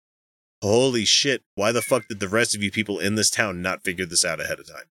 holy shit, why the fuck did the rest of you people in this town not figure this out ahead of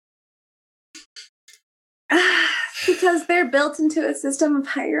time? Because they're built into a system of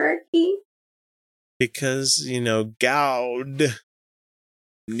hierarchy. Because, God.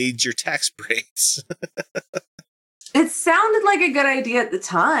 needs your tax breaks. It sounded like a good idea at the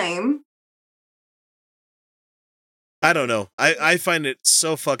time. I don't know. I find it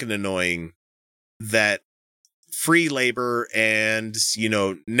so fucking annoying that free labor and,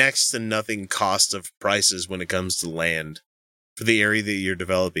 next to nothing cost of prices when it comes to land for the area that you're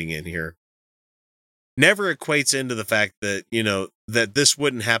developing in here never equates into the fact that, that this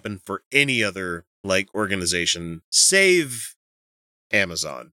wouldn't happen for any other organization save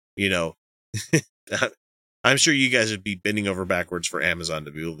Amazon. I'm sure you guys would be bending over backwards for Amazon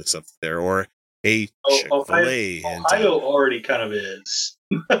to be able to something there, or a Chick-fil-A. Ohio already kind of is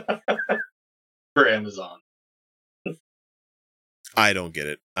for Amazon. I don't get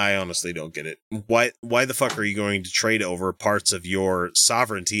it. I honestly don't get it. Why the fuck are you going to trade over parts of your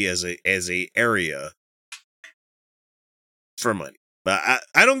sovereignty as a area for money? But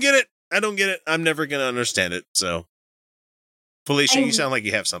I don't get it. I don't get it. I'm never going to understand it. So, Felicia, you sound like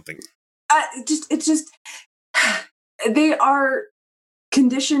you have something. They are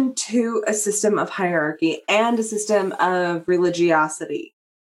conditioned to a system of hierarchy and a system of religiosity.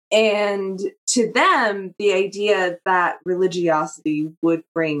 And to them, the idea that religiosity would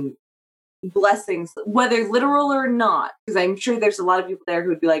bring blessings, whether literal or not, because I'm sure there's a lot of people there who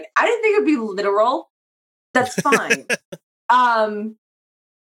would be like, I didn't think it'd be literal. That's fine.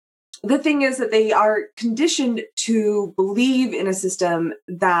 The thing is that they are conditioned to believe in a system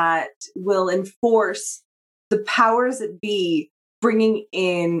that will enforce the powers that be bringing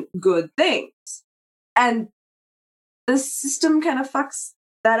in good things. And the system kind of fucks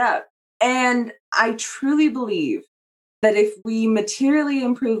that up. And I truly believe that if we materially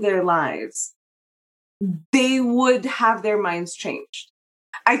improve their lives, they would have their minds changed.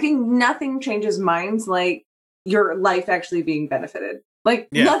 I think nothing changes minds like your life actually being benefited.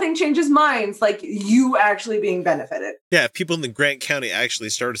 Nothing changes minds like you actually being benefited. Yeah, people in the Grant County actually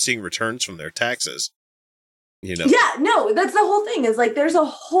started seeing returns from their taxes. Yeah, no, that's the whole thing. Is there's a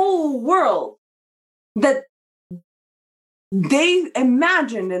whole world that they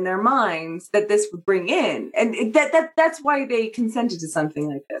imagined in their minds that this would bring in, and that's why they consented to something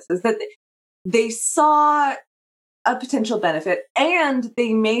like this. Is that they saw a potential benefit, and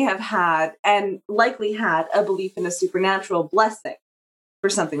they may have had and likely had a belief in a supernatural blessing for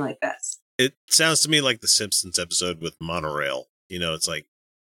something like this. It sounds to me like the Simpsons episode with monorail. It's like,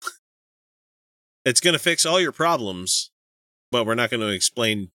 it's going to fix all your problems, but we're not going to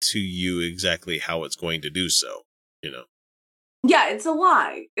explain to you exactly how it's going to do so, Yeah, it's a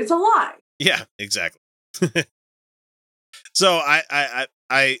lie. It's a lie. Yeah, exactly. So I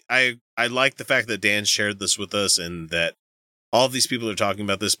like the fact that Dan shared this with us and that all of these people are talking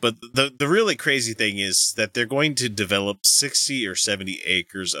about this. But the really crazy thing is that they're going to develop 60 or 70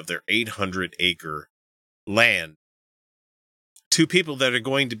 acres of their 800-acre land to people that are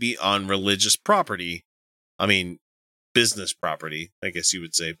going to be on religious property. I mean, business property, I guess you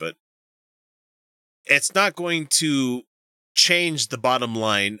would say. But it's not going to change the bottom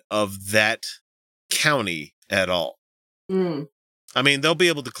line of that county at all. I mean, they'll be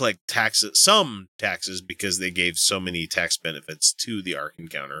able to collect some taxes because they gave so many tax benefits to the Ark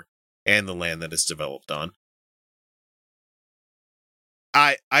Encounter and the land that it's developed on.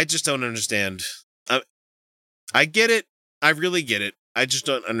 I just don't understand. I get it. I really get it. I just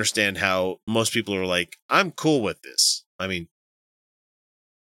don't understand how most people are like, I'm cool with this. I mean,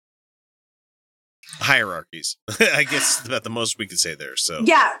 hierarchies. I guess about the most we could say there. So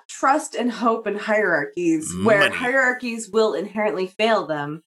yeah, trust and hope and hierarchies, where Money. hierarchies will inherently fail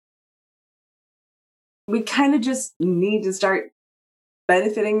them. We kind of just need to start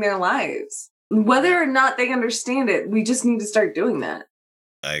benefiting their lives. Whether or not they understand it, we just need to start doing that.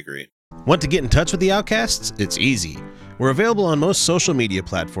 I agree. Want to get in touch with the Outcasts? It's easy. We're available on most social media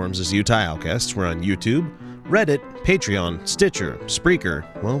platforms as Utah Outcasts. We're on YouTube, Reddit, Patreon, Stitcher, Spreaker,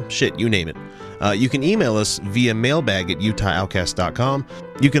 well, shit, you name it. You can email us via mailbag at utahoutcast.com.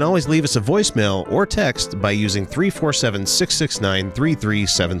 You can always leave us a voicemail or text by using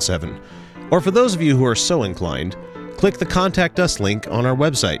 347-669-3377. Or for those of you who are so inclined, click the Contact Us link on our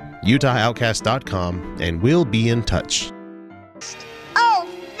website, utahoutcast.com, and we'll be in touch. Oh,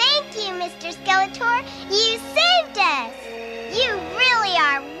 thank you, Mr. Skeletor. You saved us. You really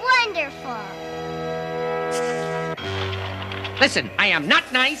are wonderful. Listen, I am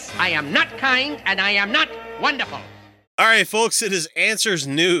not nice, I am not kind, and I am not wonderful. All right, folks, it is Answers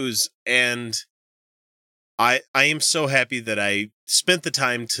News, and I am so happy that I spent the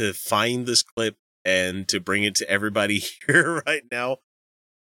time to find this clip and to bring it to everybody here right now,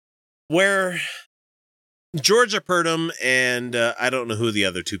 where Georgia Purdom and I don't know who the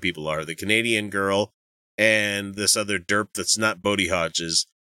other two people are, the Canadian girl and this other derp that's not Bodie Hodges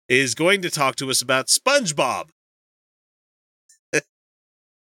is going to talk to us about SpongeBob.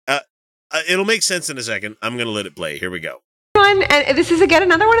 It'll make sense in a second. I'm going to let it play. Here we go. And this is, again,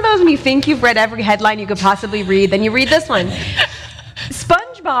 another one of those when you think you've read every headline you could possibly read, then you read this one.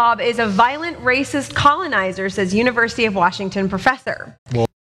 SpongeBob is a violent racist colonizer, says University of Washington professor. Well,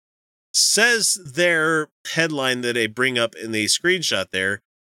 says their headline that they bring up in the screenshot there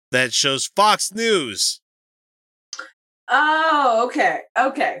that shows Fox News. Oh, okay.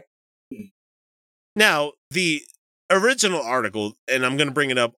 Okay. Now, the original article, and I'm going to bring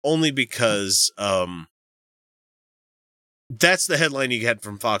it up only because that's the headline you had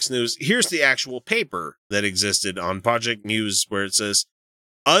from Fox News. Here's the actual paper that existed on Project News where it says,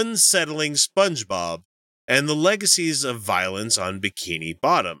 Unsettling SpongeBob and the Legacies of Violence on Bikini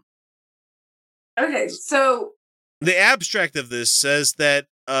Bottom. Okay, so the abstract of this says that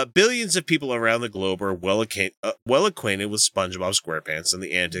billions of people around the globe are well acquainted with SpongeBob SquarePants and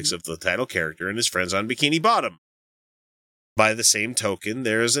the antics of the title character and his friends on Bikini Bottom. By the same token,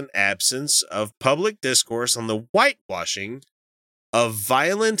 there is an absence of public discourse on the whitewashing of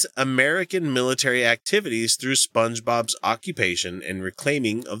violent American military activities through SpongeBob's occupation and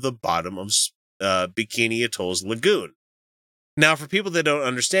reclaiming of the bottom of Bikini Atoll's lagoon. Now, for people that don't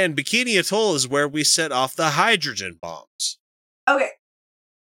understand, Bikini Atoll is where we set off the hydrogen bombs. Okay.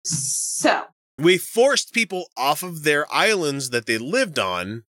 So we forced people off of their islands that they lived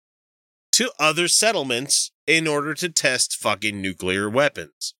on to other settlements in order to test fucking nuclear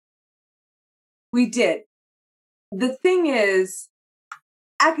weapons. We did. The thing is,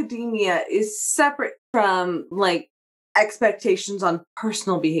 academia is separate from, like, expectations on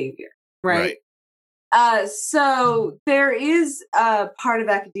personal behavior, right? So there is a part of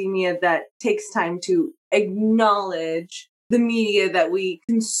academia that takes time to acknowledge the media that we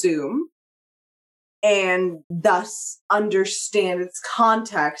consume and thus understand its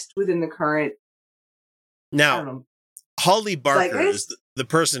context within the current. Now, Holly Barker is the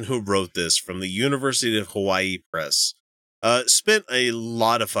person who wrote this from the University of Hawaii Press. Spent a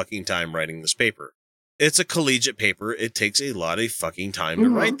lot of fucking time writing this paper. It's a collegiate paper. It takes a lot of fucking time to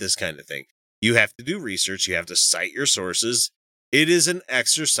write this kind of thing. You have to do research. You have to cite your sources. It is an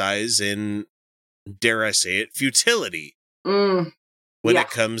exercise in, dare I say it, futility. When it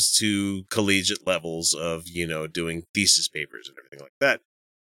comes to collegiate levels of, doing thesis papers and everything like that.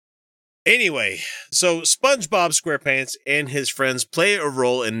 Anyway, so SpongeBob SquarePants and his friends play a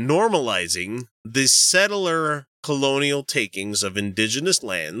role in normalizing the settler colonial takings of indigenous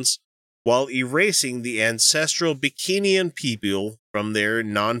lands while erasing the ancestral Bikinian people from their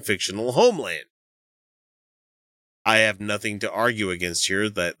non-fictional homeland. I have nothing to argue against here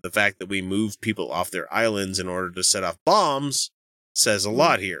that the fact that we move people off their islands in order to set off bombs says a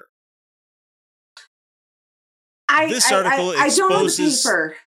lot here. This article exposes... I don't know the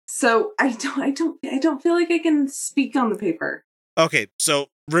paper, so I don't feel like I can speak on the paper. Okay, so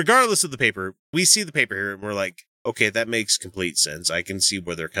regardless of the paper, we see the paper here and we're like, okay, that makes complete sense. I can see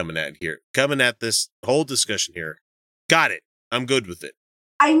where they're coming at here. Coming at this whole discussion here. Got it. I'm good with it.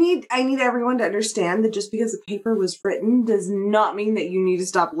 I need everyone to understand that just because a paper was written does not mean that you need to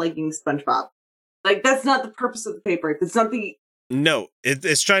stop liking SpongeBob. Like, that's not the purpose of the paper. That's not the... No,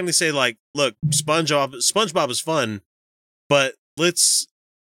 it's trying to say, like, look, SpongeBob is fun, but let's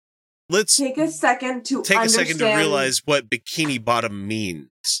take a second to realize what Bikini Bottom means.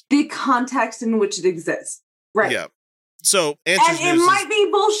 The context in which it exists. Right. Yeah. So, it might be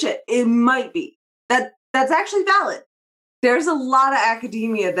bullshit. It might be. That's actually valid. There's a lot of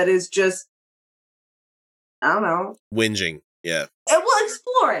academia that is just, I don't know. Whinging. Yeah. Well,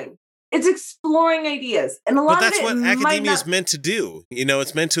 exploring. It's exploring ideas. And a lot but that's of it what academia is meant to do.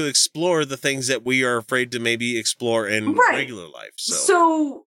 It's meant to explore the things that we are afraid to maybe explore in regular life.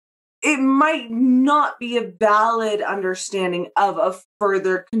 So it might not be a valid understanding of a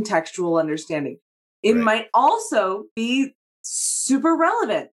further contextual understanding. It might also be super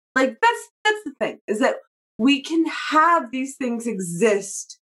relevant. Like, that's the thing, is that we can have these things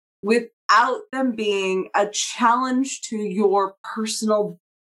exist without them being a challenge to your personal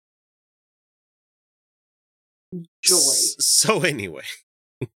joy. So anyway,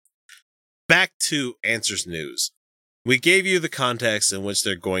 back to Answers News. We gave you the context in which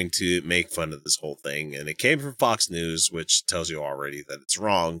they're going to make fun of this whole thing, and it came from Fox News, which tells you already that it's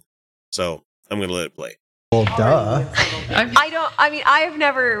wrong. So I'm going to let it play. Well, duh. I have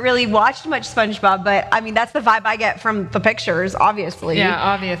never really watched much SpongeBob, but that's the vibe I get from the pictures, obviously. Yeah,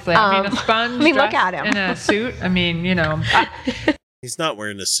 obviously. A sponge look at him. in a suit. He's not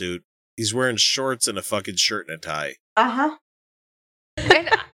wearing a suit. He's wearing shorts and a fucking shirt and a tie. Uh-huh. And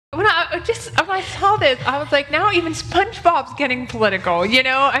when I when I saw this, I was like, now even SpongeBob's getting political. You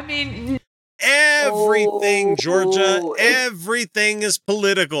know, I mean, everything, Georgia, everything is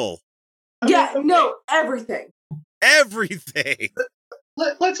political. Yeah, no, everything. Everything.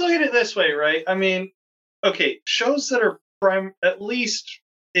 Let's look at it this way, right? I mean, okay, shows that are at least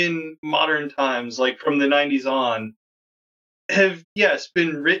in modern times, like from the 90s on, have, yes,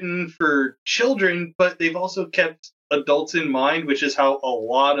 been written for children, but they've also kept adults in mind, which is how a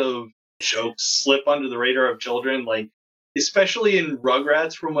lot of jokes slip under the radar of children, like, especially in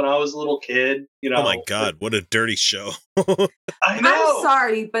Rugrats from when I was a little kid, you know. Oh my God, what a dirty show. I know. I'm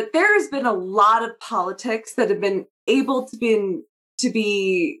sorry, but there's been a lot of politics that have been able to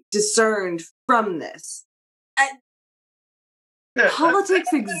be discerned from this. Politics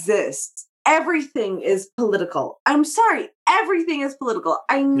exists. Everything is political. I'm sorry, everything is political.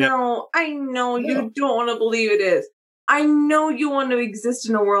 I know you don't want to believe it is. I know you want to exist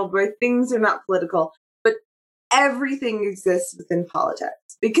in a world where things are not political, but everything exists within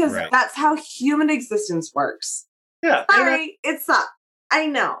politics because that's how human existence works. Yeah. Sorry, it sucks. I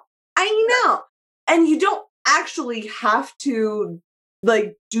know. And you don't actually have to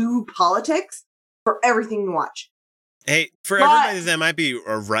do politics for everything you watch. Hey, for everybody that might be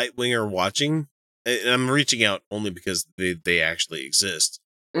a right-winger watching, I'm reaching out only because they actually exist.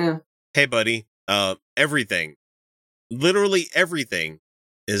 Mm. Hey, buddy, everything, literally everything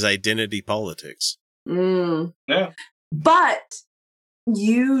is identity politics. Mm. Yeah. But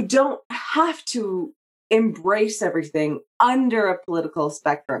you don't have to embrace everything under a political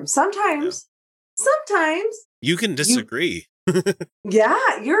spectrum. Sometimes you can disagree.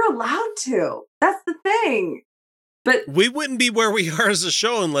 Yeah, you're allowed to. That's the thing. But we wouldn't be where we are as a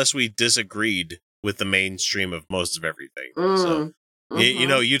show unless we disagreed with the mainstream of most of everything. So, you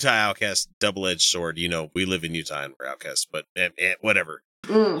know, Utah Outcast, double-edged sword. You know, we live in Utah and we're outcasts, but whatever.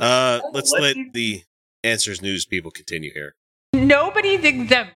 Let's let the Answers News people continue here. Nobody's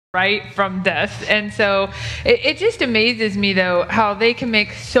exempt, right, from this. And so it just amazes me, though, how they can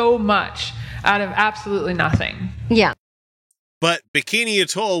make so much out of absolutely nothing. Yeah. But Bikini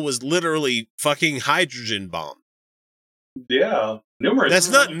Atoll was literally fucking hydrogen bomb. Yeah, numerous. That's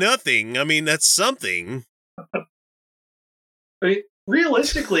not nothing. I mean, that's something. I mean,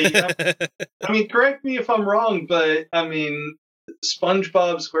 realistically, I mean, correct me if I'm wrong, but I mean,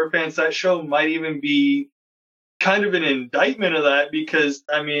 SpongeBob SquarePants, that show might even be kind of an indictment of that because,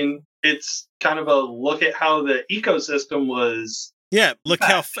 I mean, it's kind of a look at how the ecosystem was. Yeah, look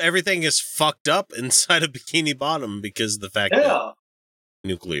how everything is fucked up inside of Bikini Bottom because of the fact that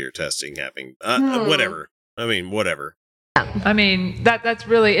nuclear testing happening. Whatever. I mean, whatever. I mean, that's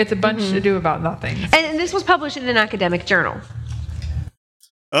really, it's a bunch to do about nothing. And this was published in an academic journal.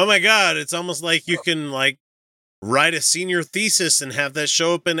 Oh my God, it's almost like you can write a senior thesis and have that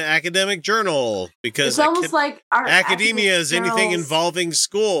show up in an academic journal because it's almost like our academia is anything involving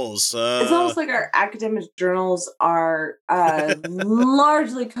schools. It's almost like our academic journals are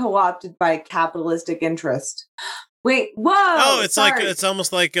largely co-opted by capitalistic interest. Wait, whoa! Oh, it's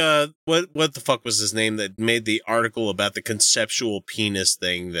almost like what the fuck was his name that made the article about the conceptual penis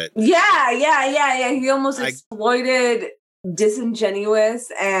thing that Yeah. He almost exploited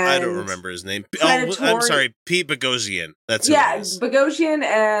disingenuous and I don't remember his name. Oh, I'm sorry, Pete Boghossian. That's who it is. Boghossian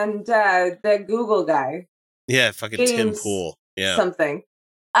and the Google guy. Yeah, fucking Tim Pool. Yeah, something.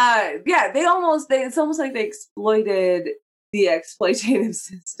 It's almost like they exploited the exploitative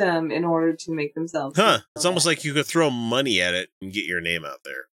system in order to make themselves. It's almost like you could throw money at it and get your name out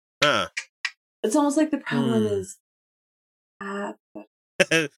there. It's almost like the problem is.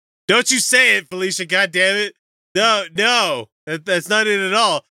 Don't you say it, Felicia? God damn it! No, that's not it at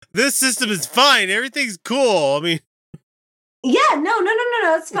all. This system is fine. Everything's cool. I mean, yeah, no.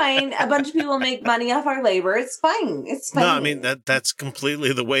 It's fine. A bunch of people make money off our labor. It's fine. No, I mean that's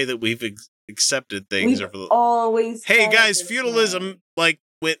completely the way that we've accepted things. We've always. Hey guys, feudalism went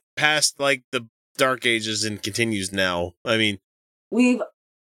past the Dark Ages and continues now. I mean, we've.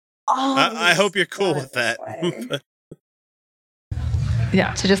 I hope you're cool with that.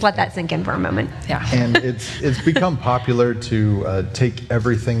 Yeah. So just let that sink in for a moment. Yeah. And it's become popular to take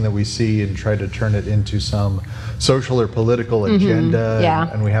everything that we see and try to turn it into some social or political agenda. Yeah.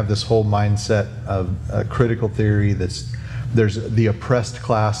 And we have this whole mindset of critical theory. There's the oppressed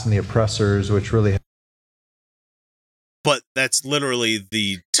class and the oppressors, which really. But that's literally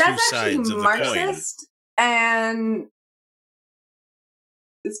the two sides of the Marxist, coin. And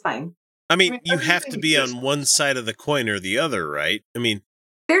it's fine. I mean, you have to be on one side of the coin or the other, right? I mean,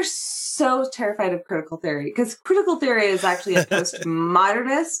 they're so terrified of critical theory because critical theory is actually a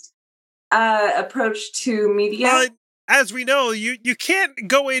postmodernist approach to media. as we know, you can't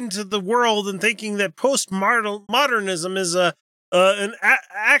go into the world and thinking that postmodernism is an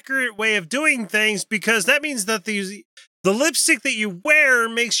accurate way of doing things, because that means that the lipstick that you wear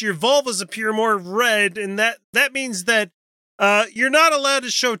makes your vulvas appear more red, and that means that you're not allowed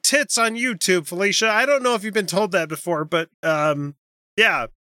to show tits on YouTube, Felicia. I don't know if you've been told that before, but yeah.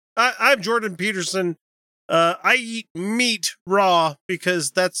 I'm Jordan Peterson. I eat meat raw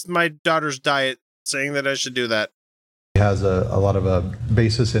because that's my daughter's diet, saying that I should do that. It has a lot of a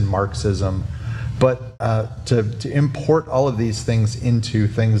basis in Marxism, but to import all of these things into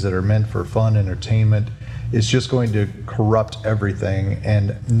things that are meant for fun, entertainment, is just going to corrupt everything,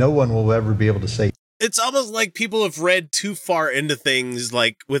 and no one will ever be able to say. It's almost like people have read too far into things,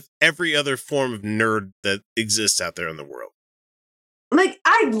 like with every other form of nerd that exists out there in the world. Like,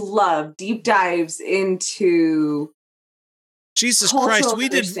 I love deep dives into Jesus Christ, we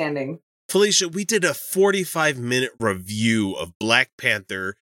did, understanding. Felicia, we did a 45-minute review of Black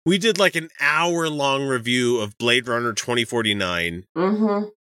Panther. We did like an hour-long review of Blade Runner 2049. Mm-hmm.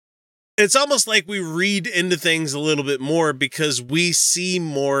 It's almost like we read into things a little bit more because we see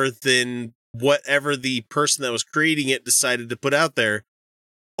more than whatever the person that was creating it decided to put out there,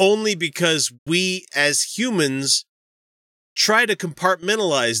 only because we as humans try to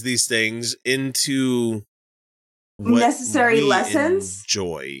compartmentalize these things into what necessary we lessons.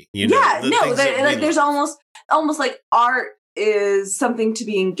 Enjoy, you know? Yeah, no, there's almost like art is something to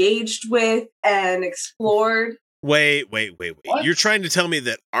be engaged with and explored. Wait. What? You're trying to tell me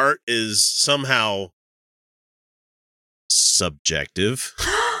that art is somehow subjective?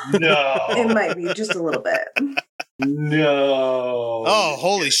 No. It might be just a little bit. No. Oh,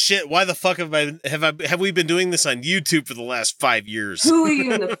 holy shit. Why the fuck have we been doing this on YouTube for the last 5 years? Who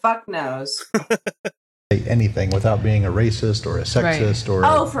even the fuck knows? Anything without being a racist or a sexist or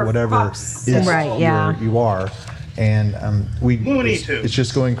whatever you are. And it's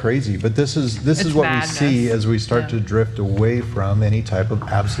just going crazy. But this is what madness. We see as we start to drift away from any type of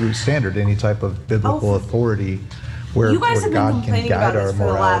absolute standard, any type of biblical authority where God can guide our morality. For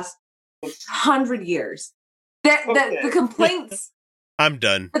the last 100 years. The complaints. I'm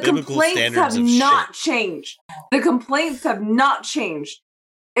done. The complaints have not changed. The complaints have not changed.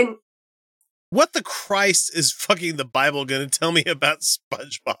 And what the Christ is fucking the Bible going to tell me about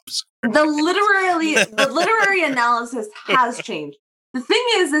SpongeBob? The literary analysis has changed. The thing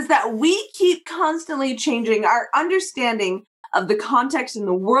is that we keep constantly changing our understanding of the context in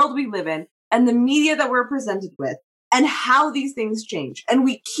the world we live in and the media that we're presented with and how these things change. And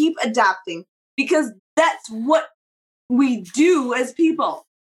we keep adapting because that's what we do as people.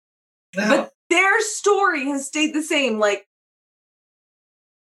 Yeah. But their story has stayed the same, like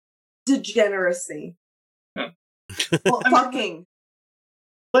degeneracy. Yeah. Fucking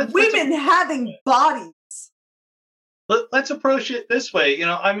women having bodies. Let's approach it this way. You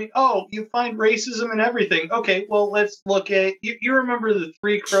you find racism in everything. Okay, well, let's look at you remember the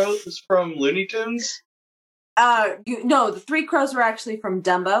Three Crows from Looney Tunes? The Three Crows were actually from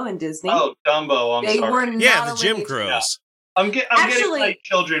Dumbo and Disney. Oh, Dumbo. They sorry. were not the Jim Crows. Yeah. I'm getting like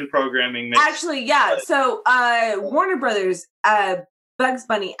children programming mixed. Actually, yeah. So Warner Brothers, Bugs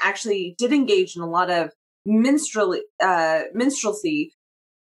Bunny actually did engage in a lot of minstrelsy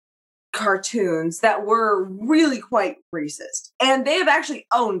cartoons that were really quite racist, and they have actually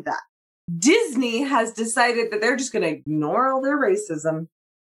owned that. Disney has decided that they're just going to ignore all their racism,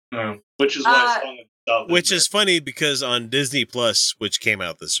 which is why which is funny because on Disney Plus, which came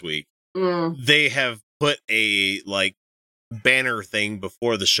out this week, they have put a banner thing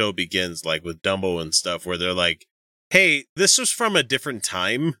before the show begins, like with Dumbo and stuff, where they're like, "Hey, this was from a different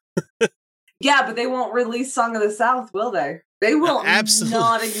time." Yeah, but they won't release Song of the South, will they? They will absolutely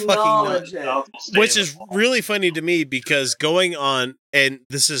not acknowledge it. Which is really funny to me because going on, and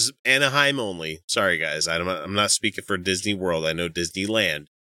this is Anaheim only. Sorry, guys. I'm not speaking for Disney World. I know Disneyland.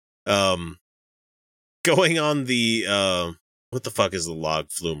 Going on the, what the fuck is the log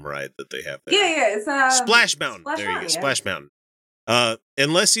flume ride that they have there? Yeah. It's Splash Mountain. There you go. Splash Mountain.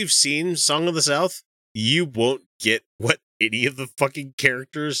 Unless you've seen Song of the South, you won't get what any of the fucking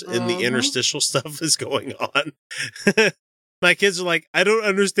characters in the interstitial stuff is going on. My kids are like, I don't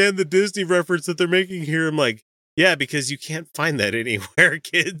understand the Disney reference that they're making here. I'm like, yeah, because you can't find that anywhere,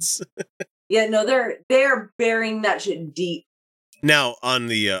 kids. Yeah, no, they're burying that shit deep. Now, on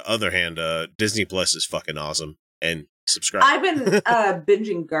the other hand, Disney Plus is fucking awesome. And subscribe. I've been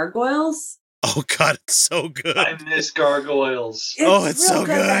binging Gargoyles. Oh God, it's so good. I miss Gargoyles. It's so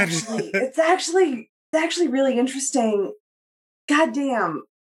good. Actually. It's actually really interesting. Goddamn.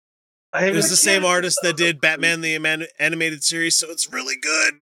 It was the same artist that did Batman the Animated Series, so it's really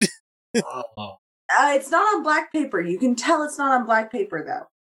good. It's not on black paper. You can tell it's not on black paper, though.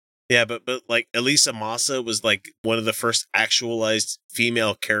 Yeah, but like Elisa Massa was like one of the first actualized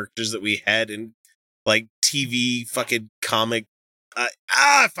female characters that we had in like TV fucking comic.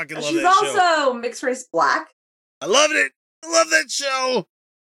 I fucking love that show. She's also mixed race black. I loved it. I love that show.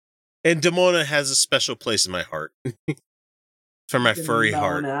 And Demona has a special place in my heart. For my furry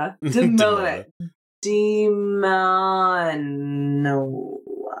heart. Demona.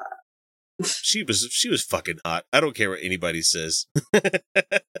 She was fucking hot. I don't care what anybody says.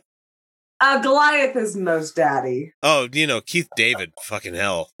 Goliath is most daddy. Oh, Keith David. Fucking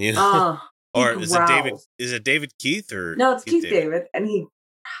hell. Or is it David? Is it David Keith or no? It's Keith David, and he.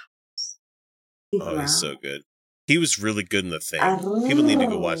 He's so good. He was really good in The Thing. People need to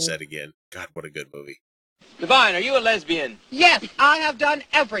go watch that again. God, what a good movie. Divine, are you a lesbian? Yes, I have done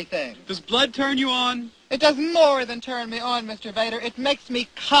everything. Does blood turn you on? It does more than turn me on, Mr. Vader. It makes me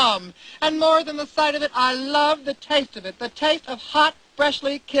come. And more than the sight of it, I love the taste of it. The taste of hot,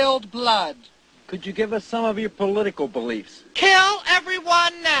 freshly killed blood. Could you give us some of your political beliefs? Kill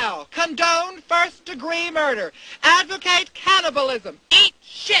everyone now. Condone first-degree murder. Advocate cannibalism. Eat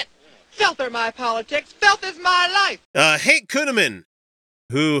shit. Filth are my politics. Filth is my life. Hank Kunneman,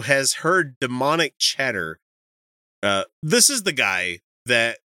 who has heard demonic chatter. This is the guy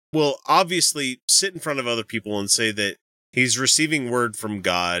that will obviously sit in front of other people and say that he's receiving word from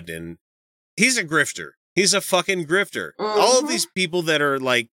God, and he's a grifter. He's a fucking grifter. All of these people that are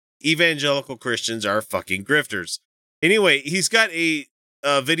like evangelical Christians are fucking grifters. Anyway, he's got a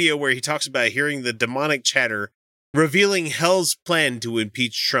video where he talks about hearing the demonic chatter revealing hell's plan to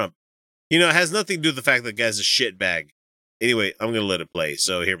impeach Trump. It has nothing to do with the fact that the guy's a shitbag. Anyway, I'm going to let it play.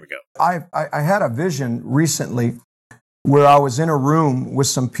 So here we go. I had a vision recently where I was in a room with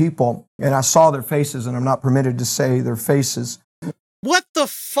some people and I saw their faces, and I'm not permitted to say their faces. What the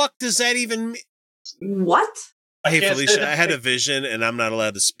fuck does that even mean? What? Hey, Felicia, I had a vision and I'm not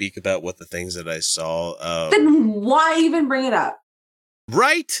allowed to speak about what the things that I saw. Then why even bring it up?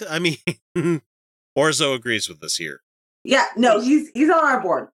 Right? I mean, Orzo agrees with us here. Yeah, no, he's on our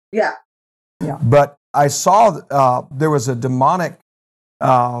board. Yeah. Yeah. But I saw there was a demonic.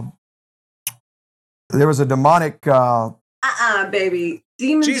 Baby,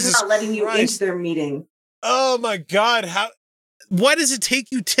 demons Jesus are not letting you Christ. into their meeting. Oh my God! Why does it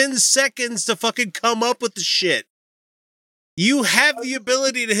take you 10 seconds to fucking come up with the shit? You have the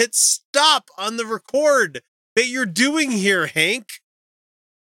ability to hit stop on the record that you're doing here, Hank.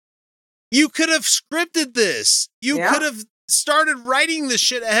 You could have scripted this. You could have started writing this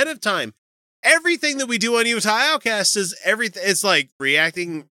shit ahead of time. Everything that we do on Utah Outcast is everything. It's like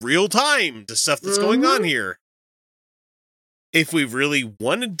reacting real time to stuff that's going on here. If we really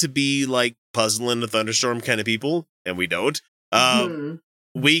wanted to be like Puzzle in a Thunderstorm kind of people, and we don't,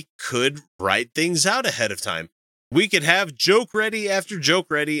 we could write things out ahead of time. We could have joke ready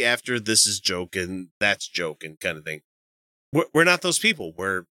after this is joke and that's joke and kind of thing. We're not those people.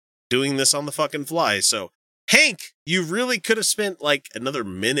 We're doing this on the fucking fly. So, Hank, you really could have spent like another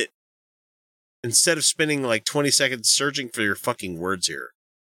minute instead of spending like 20 seconds searching for your fucking words here.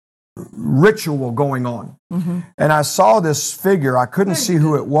 Ritual going on. And I saw this figure. I couldn't see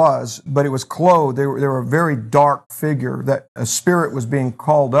who it was, but it was clothed. They were a very dark figure that a spirit was being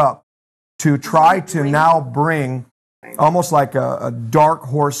called up to try to now bring almost like a dark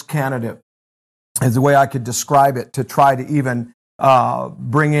horse candidate is the way I could describe it, to try to even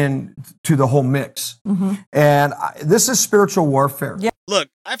bring in to the whole mix. And this is spiritual warfare. Look,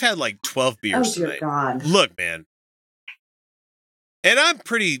 I've had like 12 beers tonight. God. Look, man. And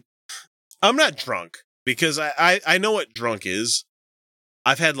I'm not drunk because I know what drunk is.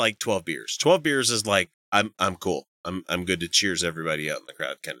 I've had like 12 beers. 12 beers is like, I'm cool. I'm good to cheers everybody out in the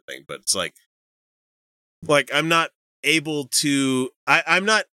crowd kind of thing. But it's like I'm not able to, I'm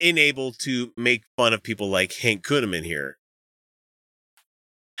not unable to make fun of people like Hank Kunneman here.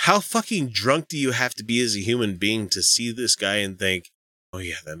 How fucking drunk do you have to be as a human being to see this guy and think, oh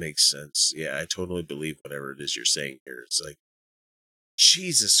yeah, that makes sense. Yeah, I totally believe whatever it is you're saying here. It's like,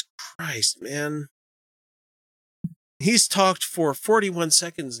 Jesus Christ, man. He's talked for 41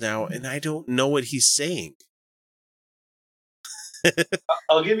 seconds now, and I don't know what he's saying.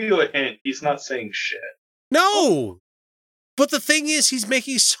 I'll give you a hint. He's not saying shit. No! But the thing is, he's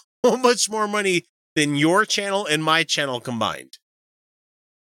making so much more money than your channel and my channel combined.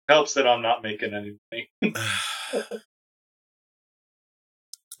 Helps that I'm not making anything.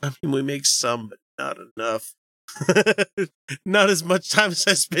 I mean, we make some, but not enough. Not as much time as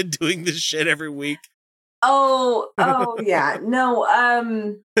I spend doing this shit every week. Oh yeah.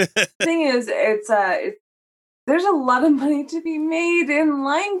 No, thing is, it's There's a lot of money to be made in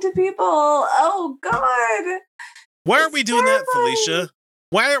lying to people. Oh, God. Why aren't we doing that, Felicia?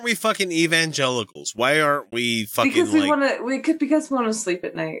 Why aren't we fucking evangelicals? Why aren't we fucking because we want to sleep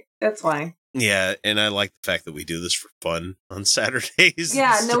at night. That's why. Yeah, and I like the fact that we do this for fun on Saturdays.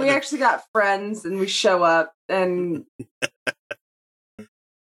 Yeah, no, we actually got friends and we show up and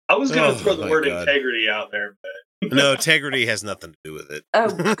I was going to throw the word integrity out there, but no, integrity has nothing to do with it.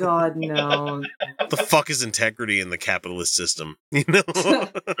 Oh God, no. What the fuck is integrity in the capitalist system? You know?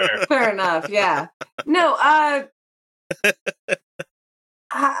 Fair enough, yeah. No,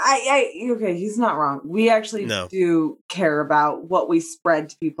 okay, he's not wrong. We actually do care about what we spread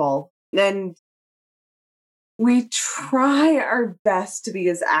to people. And we try our best to be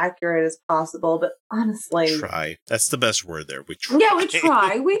as accurate as possible, but honestly... Try. That's the best word there. We try. Yeah, we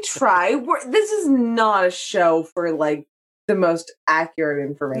try. We try. This is not a show for, like, the most accurate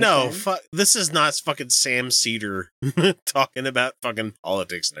information. No, this is not fucking Sam Cedar talking about fucking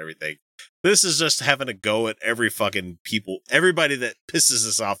politics and everything. This is just having a go at everybody that pisses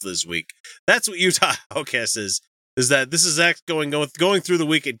us off this week. That's what Utah Outcast is that this is X going through the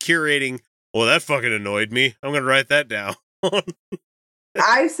week and curating, well, that fucking annoyed me. I'm going to write that down.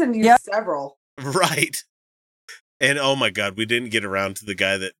 I send you several. Right. And oh my God, we didn't get around to the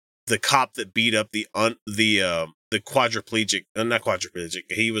cop that beat up the quadriplegic, not quadriplegic.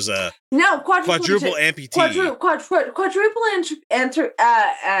 He was a quadruple amputee.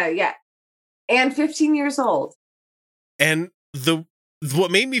 Yeah. And 15 years old. And what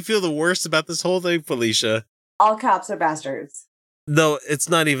made me feel the worst about this whole thing, Felicia. All cops are bastards. No, it's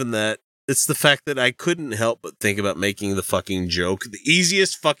not even that. It's the fact that I couldn't help but think about making the fucking joke. The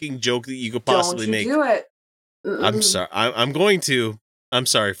easiest fucking joke that you could possibly make. Don't you do it. I'm sorry. I'm going to. I'm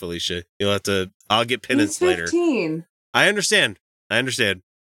sorry, Felicia. You'll have to. I'll get penance later. 15. I understand.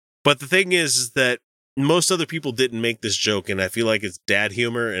 But the thing is that most other people didn't make this joke, and I feel like it's dad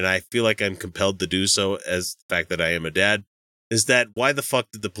humor, and I feel like I'm compelled to do so as the fact that I am a dad, is that why the fuck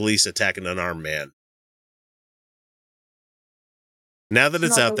did the police attack an unarmed man? Now that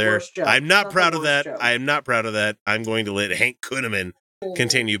it's out there, I'm not proud of that. I am not proud of that. I'm going to let Hank Kunneman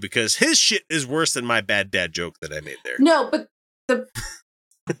continue because his shit is worse than my bad dad joke that I made there. No, but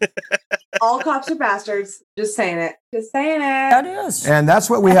all cops are bastards. Just saying it. That is. And that's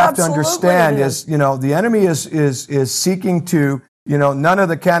what we have to understand is, the enemy is seeking to, none of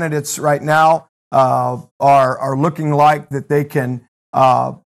the candidates right now are looking like that they can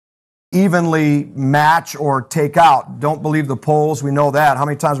evenly match or take out. Don't believe the polls. We know that. How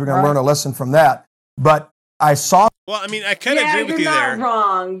many times we're going to learn a lesson from that? But I saw. Well, I mean, I kind of agree with you there. You're not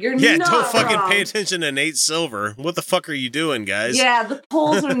wrong. You're not don't fucking wrong. pay attention to Nate Silver. What the fuck are you doing, guys? Yeah, the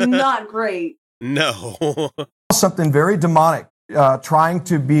polls are not great. No. Something very demonic trying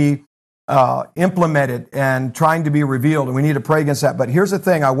to be implemented and trying to be revealed, and we need to pray against that. But here's the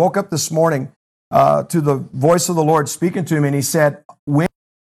thing. I woke up this morning to the voice of the Lord speaking to me, and he said, What?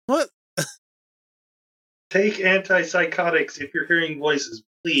 Take antipsychotics if you're hearing voices,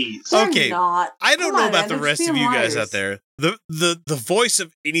 please. Okay, I don't know about the rest of you guys out there. The voice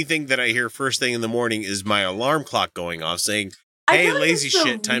of anything that I hear first thing in the morning is my alarm clock going off saying, hey, lazy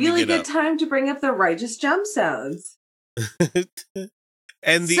shit, time to get up. Really good time to bring up the righteous gemstones.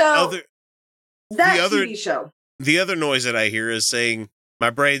 And TV show. The other noise that I hear is saying, my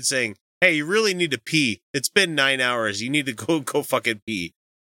brain's saying, hey, you really need to pee. It's been 9 hours. You need to go fucking pee.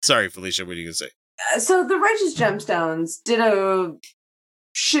 Sorry, Felicia, what are you going to say? So the righteous gemstones did a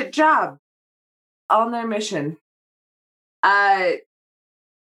shit job on their mission. They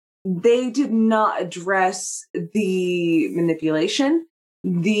did not address the manipulation,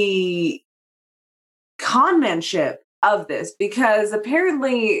 the conmanship of this, because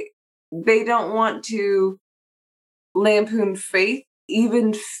apparently they don't want to lampoon faith,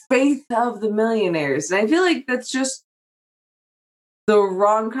 even faith of the millionaires. And I feel like that's just the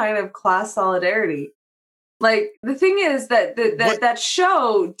wrong kind of class solidarity. Like, the thing is that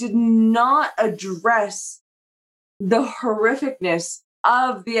show did not address the horrificness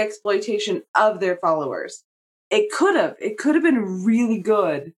of the exploitation of their followers. It could have been really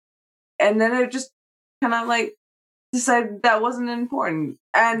good. And then it just kind of like decided that wasn't important.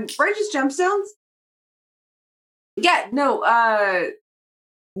 And Righteous Gemstones? Yeah, no,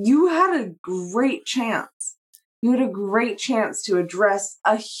 you had a great chance. You had a great chance to address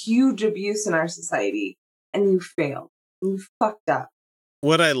a huge abuse in our society, and you failed. You fucked up.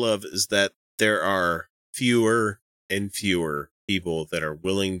 What I love is that there are fewer and fewer people that are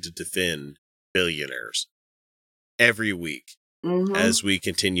willing to defend billionaires every week as we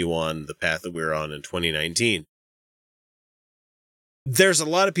continue on the path that we're on in 2019. There's a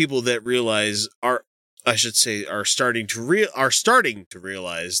lot of people that realize I should say, are starting to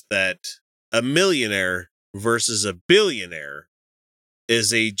realize that a millionaire versus a billionaire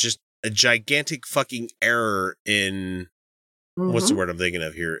is just a gigantic fucking error in what's the word I'm thinking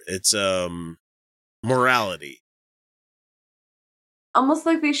of here? It's morality. Almost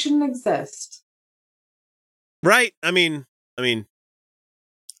like they shouldn't exist. Right? I mean,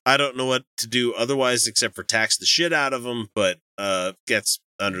 I don't know what to do otherwise except for tax the shit out of them, but gets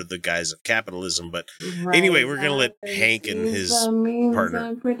under the guise of capitalism. But anyway, we're gonna let Hank and his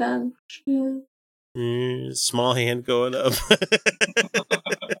partner. Small hand going up.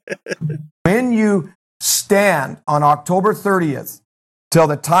 When you stand on October 30th till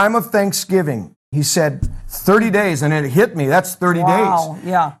the time of Thanksgiving, he said 30 days, and it hit me. That's 30 days.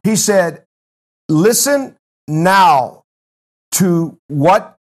 Yeah. He said, listen now to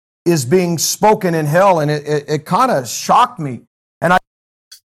what is being spoken in hell, and it kind of shocked me. And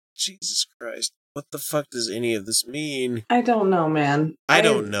Jesus Christ. What the fuck does any of this mean? I don't know, man. I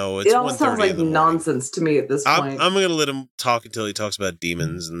don't know. It all sounds like nonsense to me at this point. I'm going to let him talk until he talks about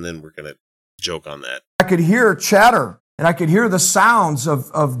demons, and then we're going to joke on that. I could hear chatter, and I could hear the sounds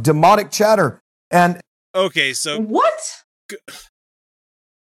of demonic chatter. And okay, so what?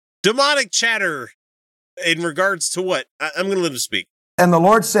 Demonic chatter in regards to what? I'm going to let him speak. And the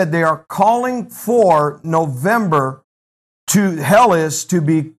Lord said they are calling for November hell is to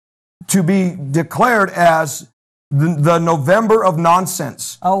be declared as the November of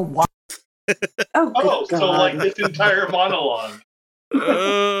nonsense. Oh, wow. So like this entire monologue.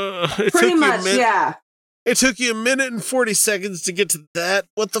 Pretty much, yeah. It took you 1 minute and 40 seconds to get to that.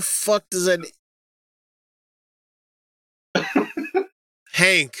 What the fuck does that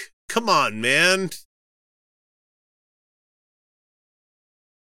Hank, come on, man.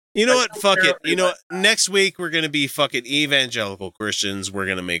 You know what? Fuck it. You know what? Next week we're gonna be fucking evangelical Christians. We're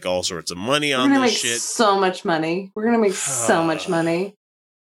gonna make all sorts of money on this shit. So much money. We're gonna make so much money.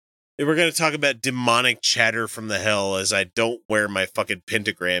 We're gonna talk about demonic chatter from the hell as I don't wear my fucking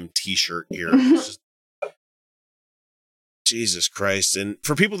pentagram t-shirt here. Jesus Christ. And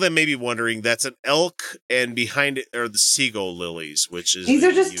for people that may be wondering, that's an elk, and behind it are the seagull lilies, which is these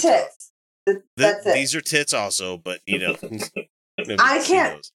are just tits. That's it. These are tits also, but you know. I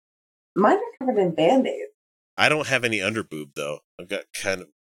can't. Mine are covered in Band-Aids. I don't have any underboob though. I've got kind of.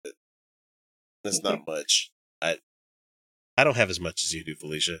 That's not much. I don't have as much as you do,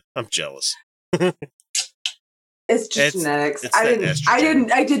 Felicia. I'm jealous. It's just genetics.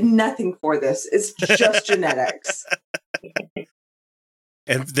 I did nothing for this. It's just genetics.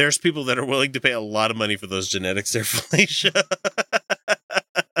 And there's people that are willing to pay a lot of money for those genetics there, Felicia.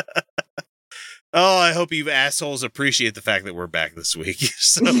 Oh, I hope you assholes appreciate the fact that we're back this week.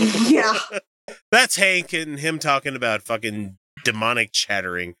 So, yeah. That's Hank and him talking about fucking demonic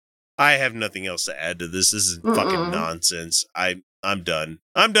chattering. I have nothing else to add to this. This is fucking nonsense. I'm done.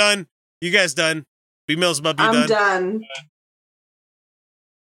 I'm done. You guys done? Beelzebub, you done? I'm done.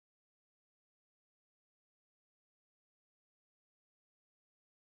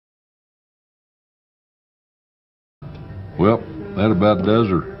 Well, that about does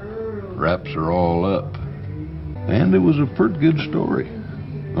her. Wraps are all up. And it was a pretty good story,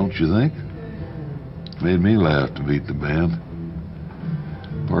 don't you think? Made me laugh to beat the band.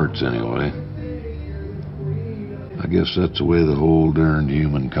 Parts, anyway. I guess that's the way the whole darned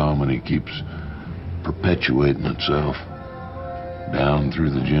human comedy keeps perpetuating itself. Down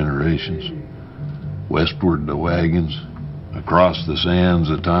through the generations. Westward the wagons. Across the sands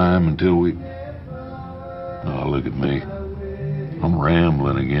of time until we... Oh, look at me. I'm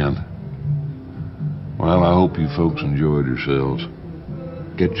rambling again. Well, I hope you folks enjoyed yourselves.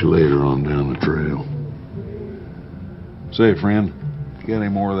 Catch you later on down the trail. Say, friend, you got any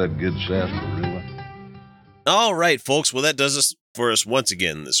more of that good sarsaparilla? All right, folks. Well, that does it for us once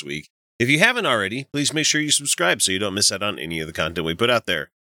again this week. If you haven't already, please make sure you subscribe so you don't miss out on any of the content we put out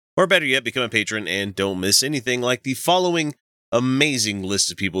there. Or better yet, become a patron and don't miss anything like the following amazing list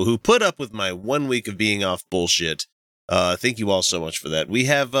of people who put up with my 1 week of being off bullshit. Thank you all so much for that. We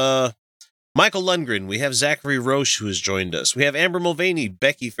have Michael Lundgren. We have Zachary Roche, who has joined us. We have Amber Mulvaney,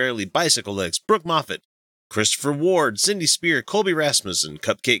 Becky Fairley, Bicycle Legs, Brooke Moffat, Christopher Ward, Cindy Spear, Colby Rasmussen,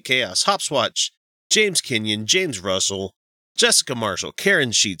 Cupcake Chaos, Hopswatch, James Kenyon, James Russell, Jessica Marshall,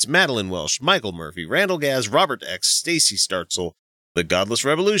 Karen Sheets, Madeline Welsh, Michael Murphy, Randall Gaz, Robert X, Stacy Startzel, The Godless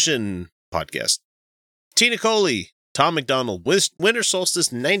Revolution podcast, Tina Coley, Tom McDonald, Winter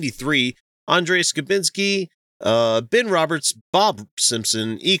Solstice 93, Andrei Skabinski, Ben Roberts, Bob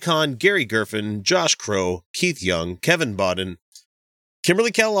Simpson, Econ, Gary Gerfin, Josh Crow, Keith Young, Kevin Bodden,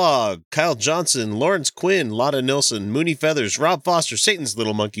 Kimberly Kellogg, Kyle Johnson, Lawrence Quinn, Lotta Nilsson, Mooney Feathers, Rob Foster, Satan's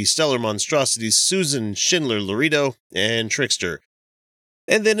Little Monkey, Stellar Monstrosities, Susan Schindler Laredo, and Trickster.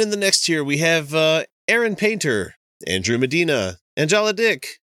 And then in the next tier, we have Aaron Painter, Andrew Medina, Angela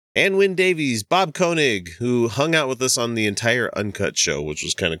Dick, Ann Wynne Davies, Bob Koenig, who hung out with us on the entire Uncut show, which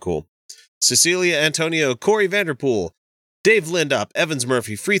was kind of cool. Cecilia Antonio, Corey Vanderpool, Dave Lindop, Evans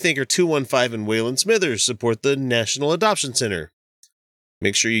Murphy, Freethinker 215, and Waylon Smithers support the National Adoption Center.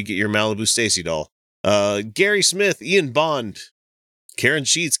 Make sure you get your Malibu Stacy doll. Gary Smith, Ian Bond, Karen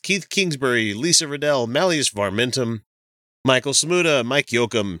Sheets, Keith Kingsbury, Lisa Riddell, Malleus Varmentum, Michael Samuda, Mike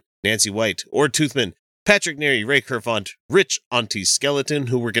Yoakum, Nancy White, Ord Toothman, Patrick Neary, Ray Kerfont, Rich Auntie Skeleton,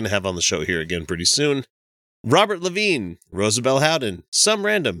 who we're going to have on the show here again pretty soon, Robert Levine, Rosabelle Howden, Some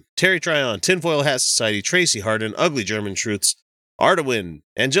Random, Terry Tryon, Tinfoil Hat Society, Tracy Harden, Ugly German Truths, Artawin,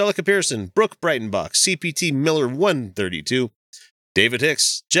 Angelica Pearson, Brooke Breitenbach, CPT Miller 132, David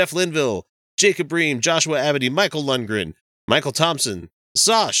Hicks, Jeff Linville, Jacob Bream, Joshua Abity, Michael Lundgren, Michael Thompson,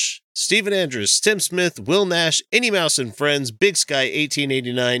 Zosh, Stephen Andrews, Tim Smith, Will Nash, Any Mouse and Friends, Big Sky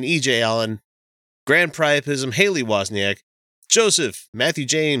 1889, EJ Allen, Grand Priapism, Haley Wozniak, Joseph, Matthew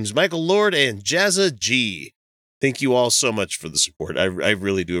James, Michael Lord, and Jazza G. Thank you all so much for the support. I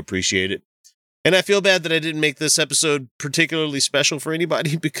really do appreciate it. And I feel bad that I didn't make this episode particularly special for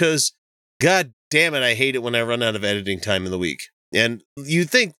anybody because, god damn it, I hate it when I run out of editing time in the week. And you'd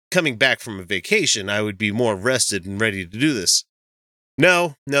think coming back from a vacation, I would be more rested and ready to do this.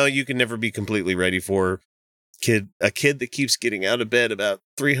 No, you can never be completely ready for a kid that keeps getting out of bed about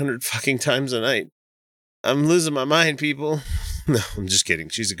 300 fucking times a night. I'm losing my mind, people. No, I'm just kidding.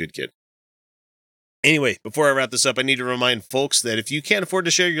 She's a good kid. Anyway, before I wrap this up, I need to remind folks that if you can't afford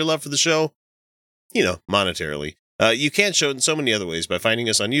to share your love for the show, monetarily, you can show it in so many other ways by finding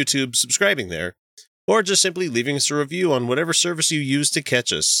us on YouTube, subscribing there, or just simply leaving us a review on whatever service you use to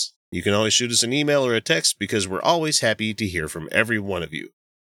catch us. You can always shoot us an email or a text because we're always happy to hear from every one of you.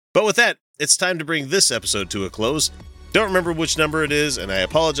 But with that, it's time to bring this episode to a close. Don't remember which number it is, and I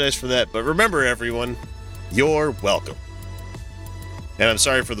apologize for that, but remember everyone, you're welcome. And I'm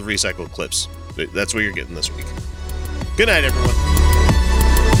sorry for the recycled clips, but that's what you're getting this week. Good night, everyone.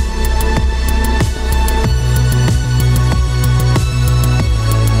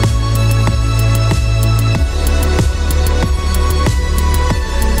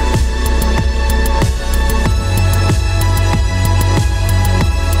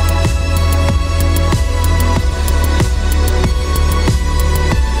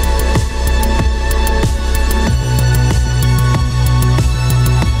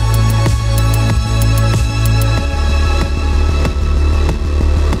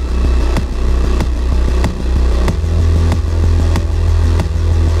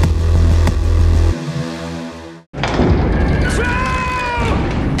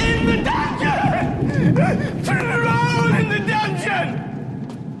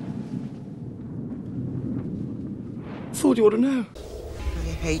 Thought you ought to know.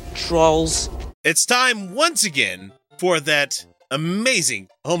 I hate trolls. It's time once again for that amazing.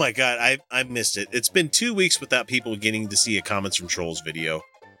 Oh my god, I missed it. It's been 2 weeks without people getting to see a Comments from Trolls video.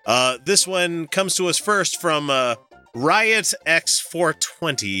 This one comes to us first from Riot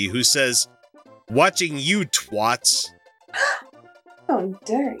X420, who says, "Watching you twats." Oh,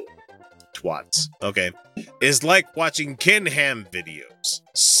 dirty. Twats. Okay. Is like watching Ken Ham videos.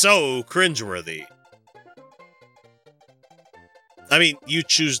 So cringeworthy. I mean, you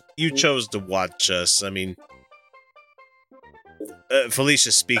chose to watch us. I mean,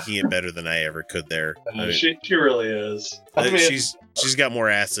 Felicia's speaking it better than I ever could there. I mean, she really is. She's got more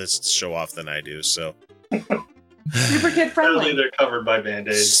assets to show off than I do, so. Super kid friendly. They're covered by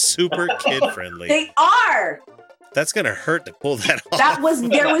Band-Aids. Super kid friendly. They are. That's gonna hurt to pull that off.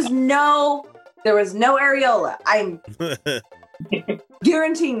 There was no areola. I'm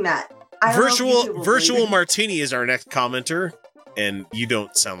guaranteeing that. Virtual Martini is our next commenter. And you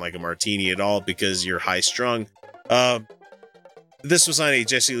don't sound like a martini at all because you're high strung. This was on a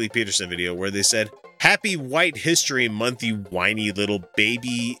Jesse Lee Peterson video where they said, "Happy White History Month, you whiny little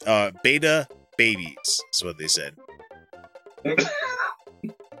baby, beta babies." That's what they said.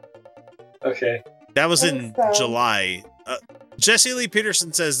 Okay. That was in July. Jesse Lee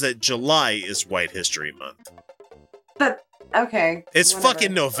Peterson says that July is White History Month. But, okay. It's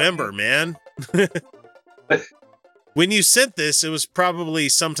fucking November, man. When you sent this, it was probably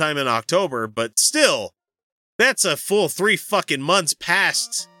sometime in October, but still, that's a full 3 fucking months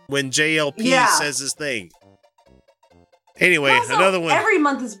past when JLP says his thing. Anyway, also, another one. Every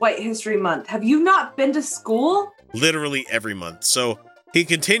month is White History Month. Have you not been to school? Literally every month. So he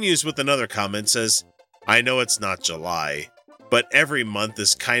continues with another comment, says, "I know it's not July, but every month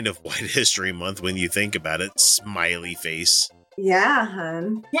is kind of White History Month when you think about it. Smiley face. Yeah,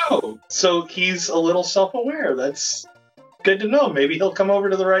 hun. No, so he's a little self-aware. That's good to know. Maybe he'll come over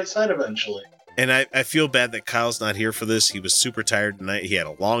to the right side eventually. And I feel bad that Kyle's not here for this. He was super tired tonight. He had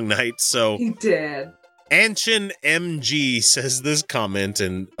a long night, so... He did. Anshin MG says this comment,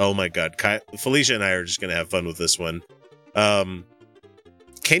 and oh my god, Felicia and I are just going to have fun with this one.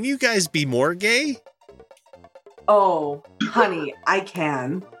 Can you guys be more gay? Oh, honey, I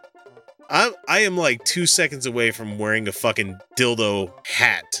can. I am like 2 seconds away from wearing a fucking dildo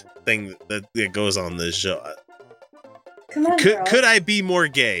hat thing that goes on this show. Come on, could I be more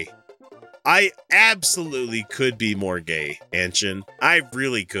gay? I absolutely could be more gay, Anshin. I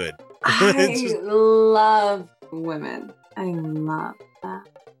really could. I love women. I love that.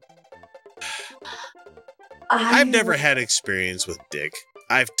 I've never had experience with dick.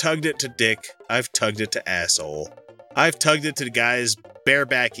 I've tugged it to dick. I've tugged it to asshole. I've tugged it to guys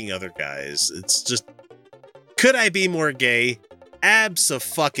barebacking other guys. It's just, could I be more gay?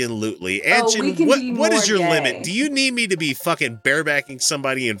 Abso-fucking-lutely. Anshin, what is your limit? Do you need me to be fucking barebacking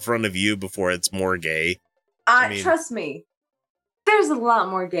somebody in front of you before it's more gay? I mean, trust me, there's a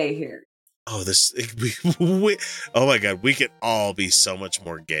lot more gay here. Oh, oh my god, we could all be so much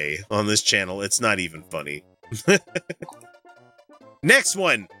more gay on this channel. It's not even funny. Next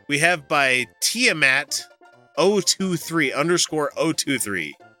one we have by Tiamat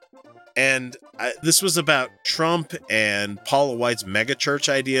 023_023. And this was about Trump and Paula White's megachurch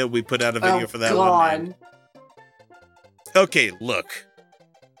idea. We put out a video for that one. Man. Okay, look.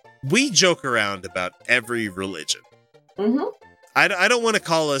 We joke around about every religion. Mm-hmm. I don't want to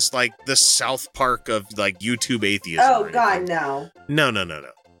call us like the South Park of like YouTube atheism. Oh, God, no. No.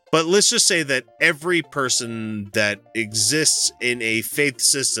 But let's just say that every person that exists in a faith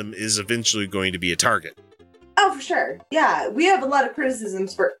system is eventually going to be a target. Oh, for sure. Yeah, we have a lot of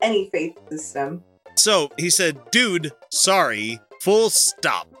criticisms for any faith system. So he said, dude, sorry, full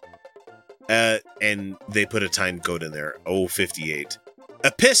stop. And they put a time code in there, 058.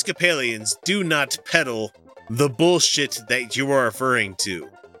 Episcopalians do not peddle the bullshit that you are referring to.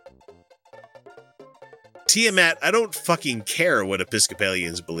 Tiamat, I don't fucking care what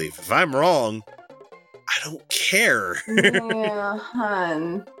Episcopalians believe. If I'm wrong, I don't care. Yeah,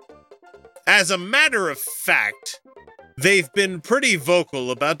 hun. As a matter of fact, they've been pretty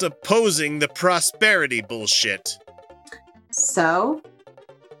vocal about opposing the prosperity bullshit. So?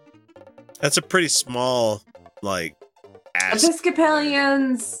 That's a pretty small, like, ass.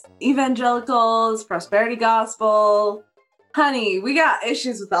 Episcopalians, evangelicals, prosperity gospel. Honey, we got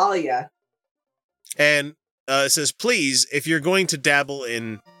issues with all of you. And it says, please, if you're going to dabble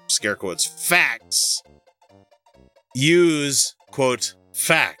in, scare quotes, facts, use, quote,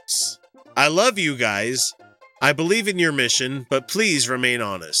 facts. I love you guys. I believe in your mission, but please remain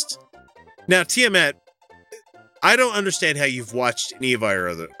honest. Now, Tiamat, I don't understand how you've watched any of our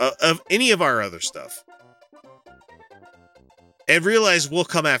other stuff and realize we'll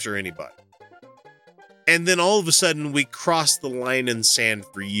come after anybody. And then all of a sudden we cross the line in sand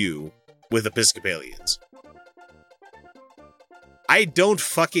for you with Episcopalians. I don't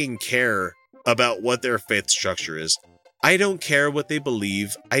fucking care about what their faith structure is. I don't care what they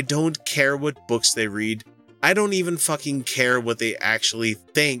believe. I don't care what books they read. I don't even fucking care what they actually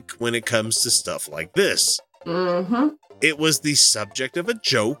think when it comes to stuff like this. Mm-hmm. It was the subject of a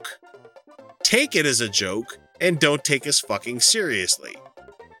joke. Take it as a joke and don't take us fucking seriously.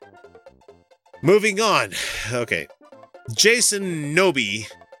 Moving on. Okay. Jason Noby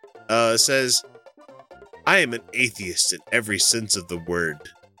says, I am an atheist in every sense of the word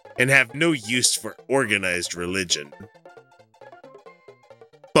and have no use for organized religion.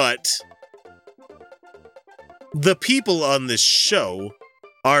 But the people on this show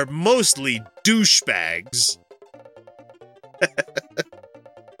are mostly douchebags.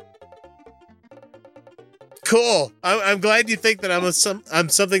 Cool. I'm glad you think that I'm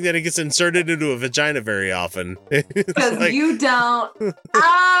something that gets inserted into a vagina very often. Because like, you don't.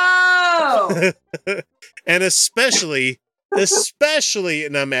 Oh! And especially,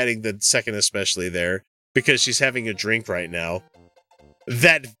 and I'm adding the second especially there, because she's having a drink right now.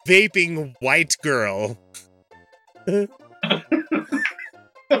 That vaping white girl.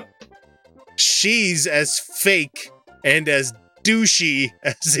 She's as fake and as douchey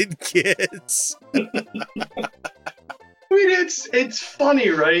as it gets. I mean, it's funny,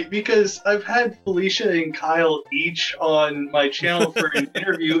 right? Because I've had Felicia and Kyle each on my channel for an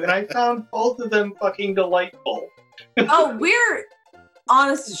interview, and I found both of them fucking delightful. Oh, we're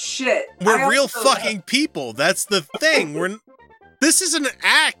honest as shit. We're real fucking people. That's the thing. This is an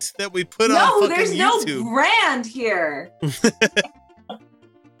act that we put on fucking there's YouTube. No brand here.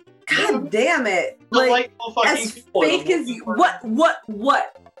 God damn it! Like as fake as you.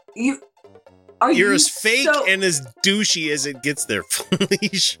 What? You are You're you as fake and as douchey as it gets there,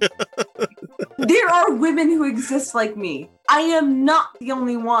 Felicia. There are women who exist like me. I am not the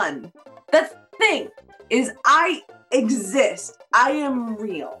only one. The thing is, I exist. I am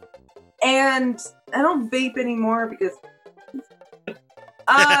real, and I don't vape anymore because.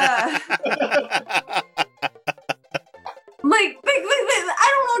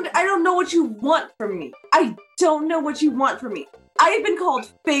 I don't know what you want from me. I don't know what you want from me. I have been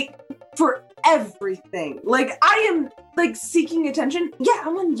called fake for everything. Like, I am, like, seeking attention. Yeah,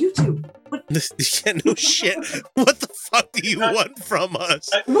 I'm on YouTube. Yeah, no shit. What the fuck do you want from us?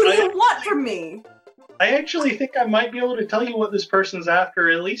 What do you want from me? I actually think I might be able to tell you what this person's after,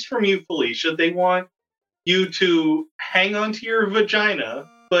 at least from you, Felicia. They want you to hang onto your vagina,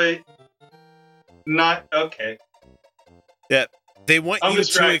 but not... Okay. Yeah, they want you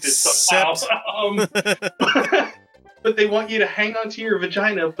to accept... But they want you to hang onto your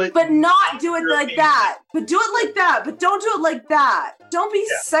vagina, but not do it like that. But do it like that. But don't do it like that. Don't be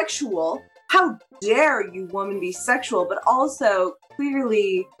sexual. How dare you, woman, be sexual? But also,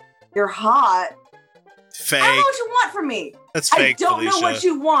 clearly, you're hot. Fake. I don't know what you want from me. That's fake, I don't Felicia. know what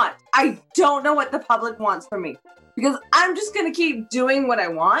you want. I don't know what the public wants from me. Because I'm just going to keep doing what I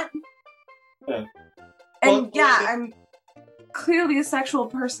want. Yeah. And I'm clearly a sexual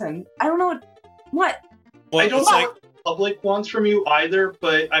person. I don't know what. I don't know what the public wants from you either,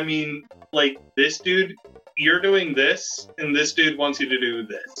 but I mean, like, this dude, you're doing this, and this dude wants you to do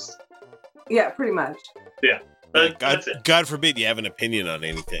this. Yeah, pretty much. Yeah. That's it. God forbid you have an opinion on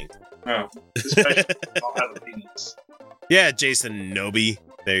anything. Oh, especially if you don't have opinions. Yeah, Jason Noby.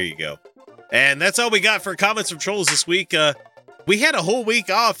 There you go. And that's all we got for comments from trolls this week. We had a whole week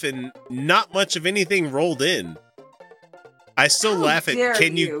off and not much of anything rolled in. I still laugh at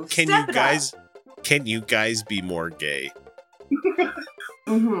can you guys be more gay?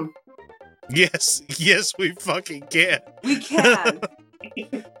 Mm-hmm. Yes, we fucking can. We can.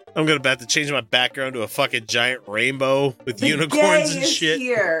 I'm about to change my background to a fucking giant rainbow with the unicorns gay and is shit.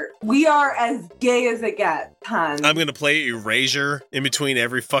 Here. We are as gay as it gets, hon. I'm gonna play Erasure in between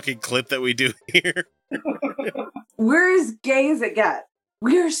every fucking clip that we do here. We're as gay as it gets.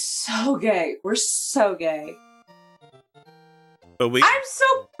 We are so gay. We're so gay. But I'm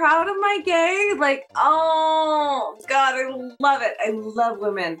so proud of my gay. Like, oh God, I love it. I love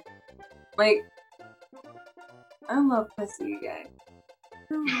women. Like, I love pussy gay.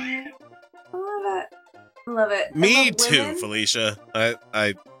 I love it. I love it. Me too, Felicia. I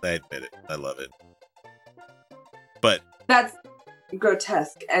admit it. I love it. But that's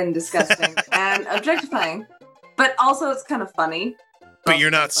grotesque and disgusting and objectifying. But also, it's kind of funny. But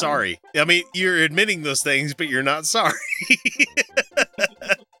you're not sorry. I mean, you're admitting those things, but you're not sorry.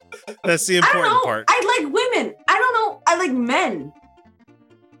 That's the important part. I like women. I don't know. I like men.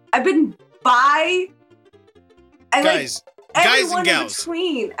 I've been bi. Guys and gals. In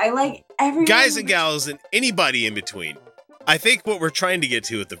between. I like everyone. Guys and gals and anybody in between. I think what we're trying to get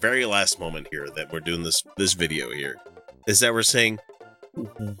to at the very last moment here that we're doing this video here is that we're saying,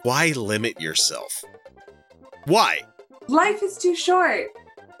 why limit yourself? Why? Life is too short.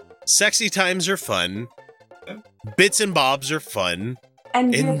 Sexy times are fun. Bits and bobs are fun.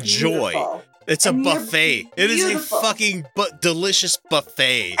 And enjoy. Beautiful. It's a buffet. It is a fucking delicious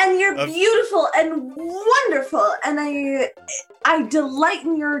buffet. And you're beautiful and wonderful, and I delight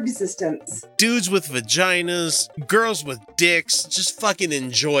in your existence. Dudes with vaginas, girls with dicks, just fucking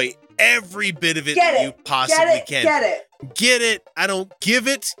enjoy every bit of it that you possibly can. Get it. I don't give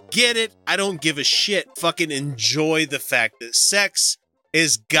it. Get it. I don't give a shit. Fucking enjoy the fact that sex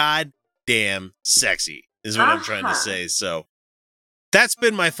is goddamn sexy, is what I'm trying to say. So that's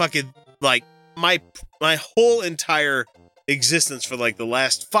been my fucking, like, my whole entire existence for like the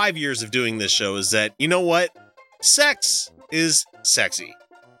last 5 years of doing this show is that, you know what? Sex is sexy.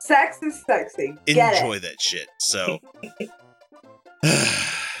 Sex is sexy. Enjoy that shit. So,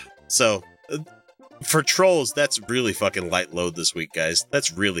 for trolls, that's really fucking light load this week, guys.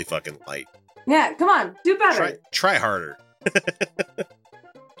 That's really fucking light. Yeah, come on, do better. Try harder.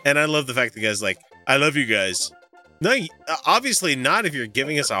 And I love the fact that guys like, I love you guys. No, obviously not if you're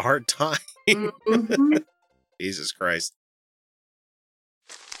giving us a hard time. Mm-hmm. Jesus Christ.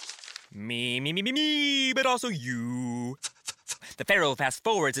 Me, but also you. The Pharaoh fast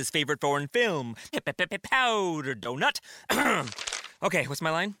forwards his favorite foreign film, Powder Donut. Okay, what's my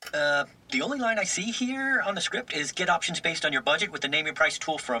line? The only line I see here on the script is get options based on your budget with the Name Your Price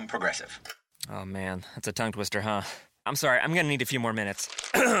tool from Progressive. Oh man, that's a tongue twister, huh? I'm sorry, I'm gonna need a few more minutes.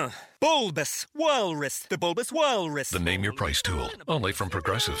 Bulbous Walrus, the Bulbous Walrus. The Name Your Price tool, only from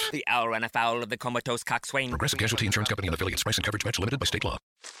Progressive. The owl ran afoul of the comatose coxswain. Progressive Casualty Insurance Company and affiliates. Price and coverage match limited by state law.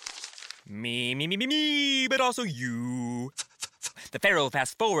 Me, but also you. The Pharaoh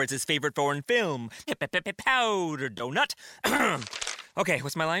fast forwards his favorite foreign film, Powder Donut. Okay,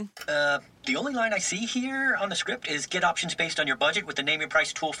 what's my line? The only line I see here on the script is get options based on your budget with the Name Your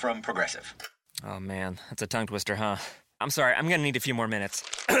Price tool from Progressive. Oh man, that's a tongue twister, huh? I'm sorry, I'm gonna need a few more minutes.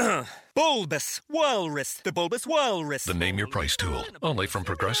 Bulbous Walrus, the Bulbous Walrus. The Name Your Price tool, only from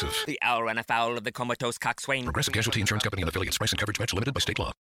Progressive. The owl ran afoul of the comatose coxswain. Progressive Casualty Insurance Company and affiliates. Price and coverage match limited by state law.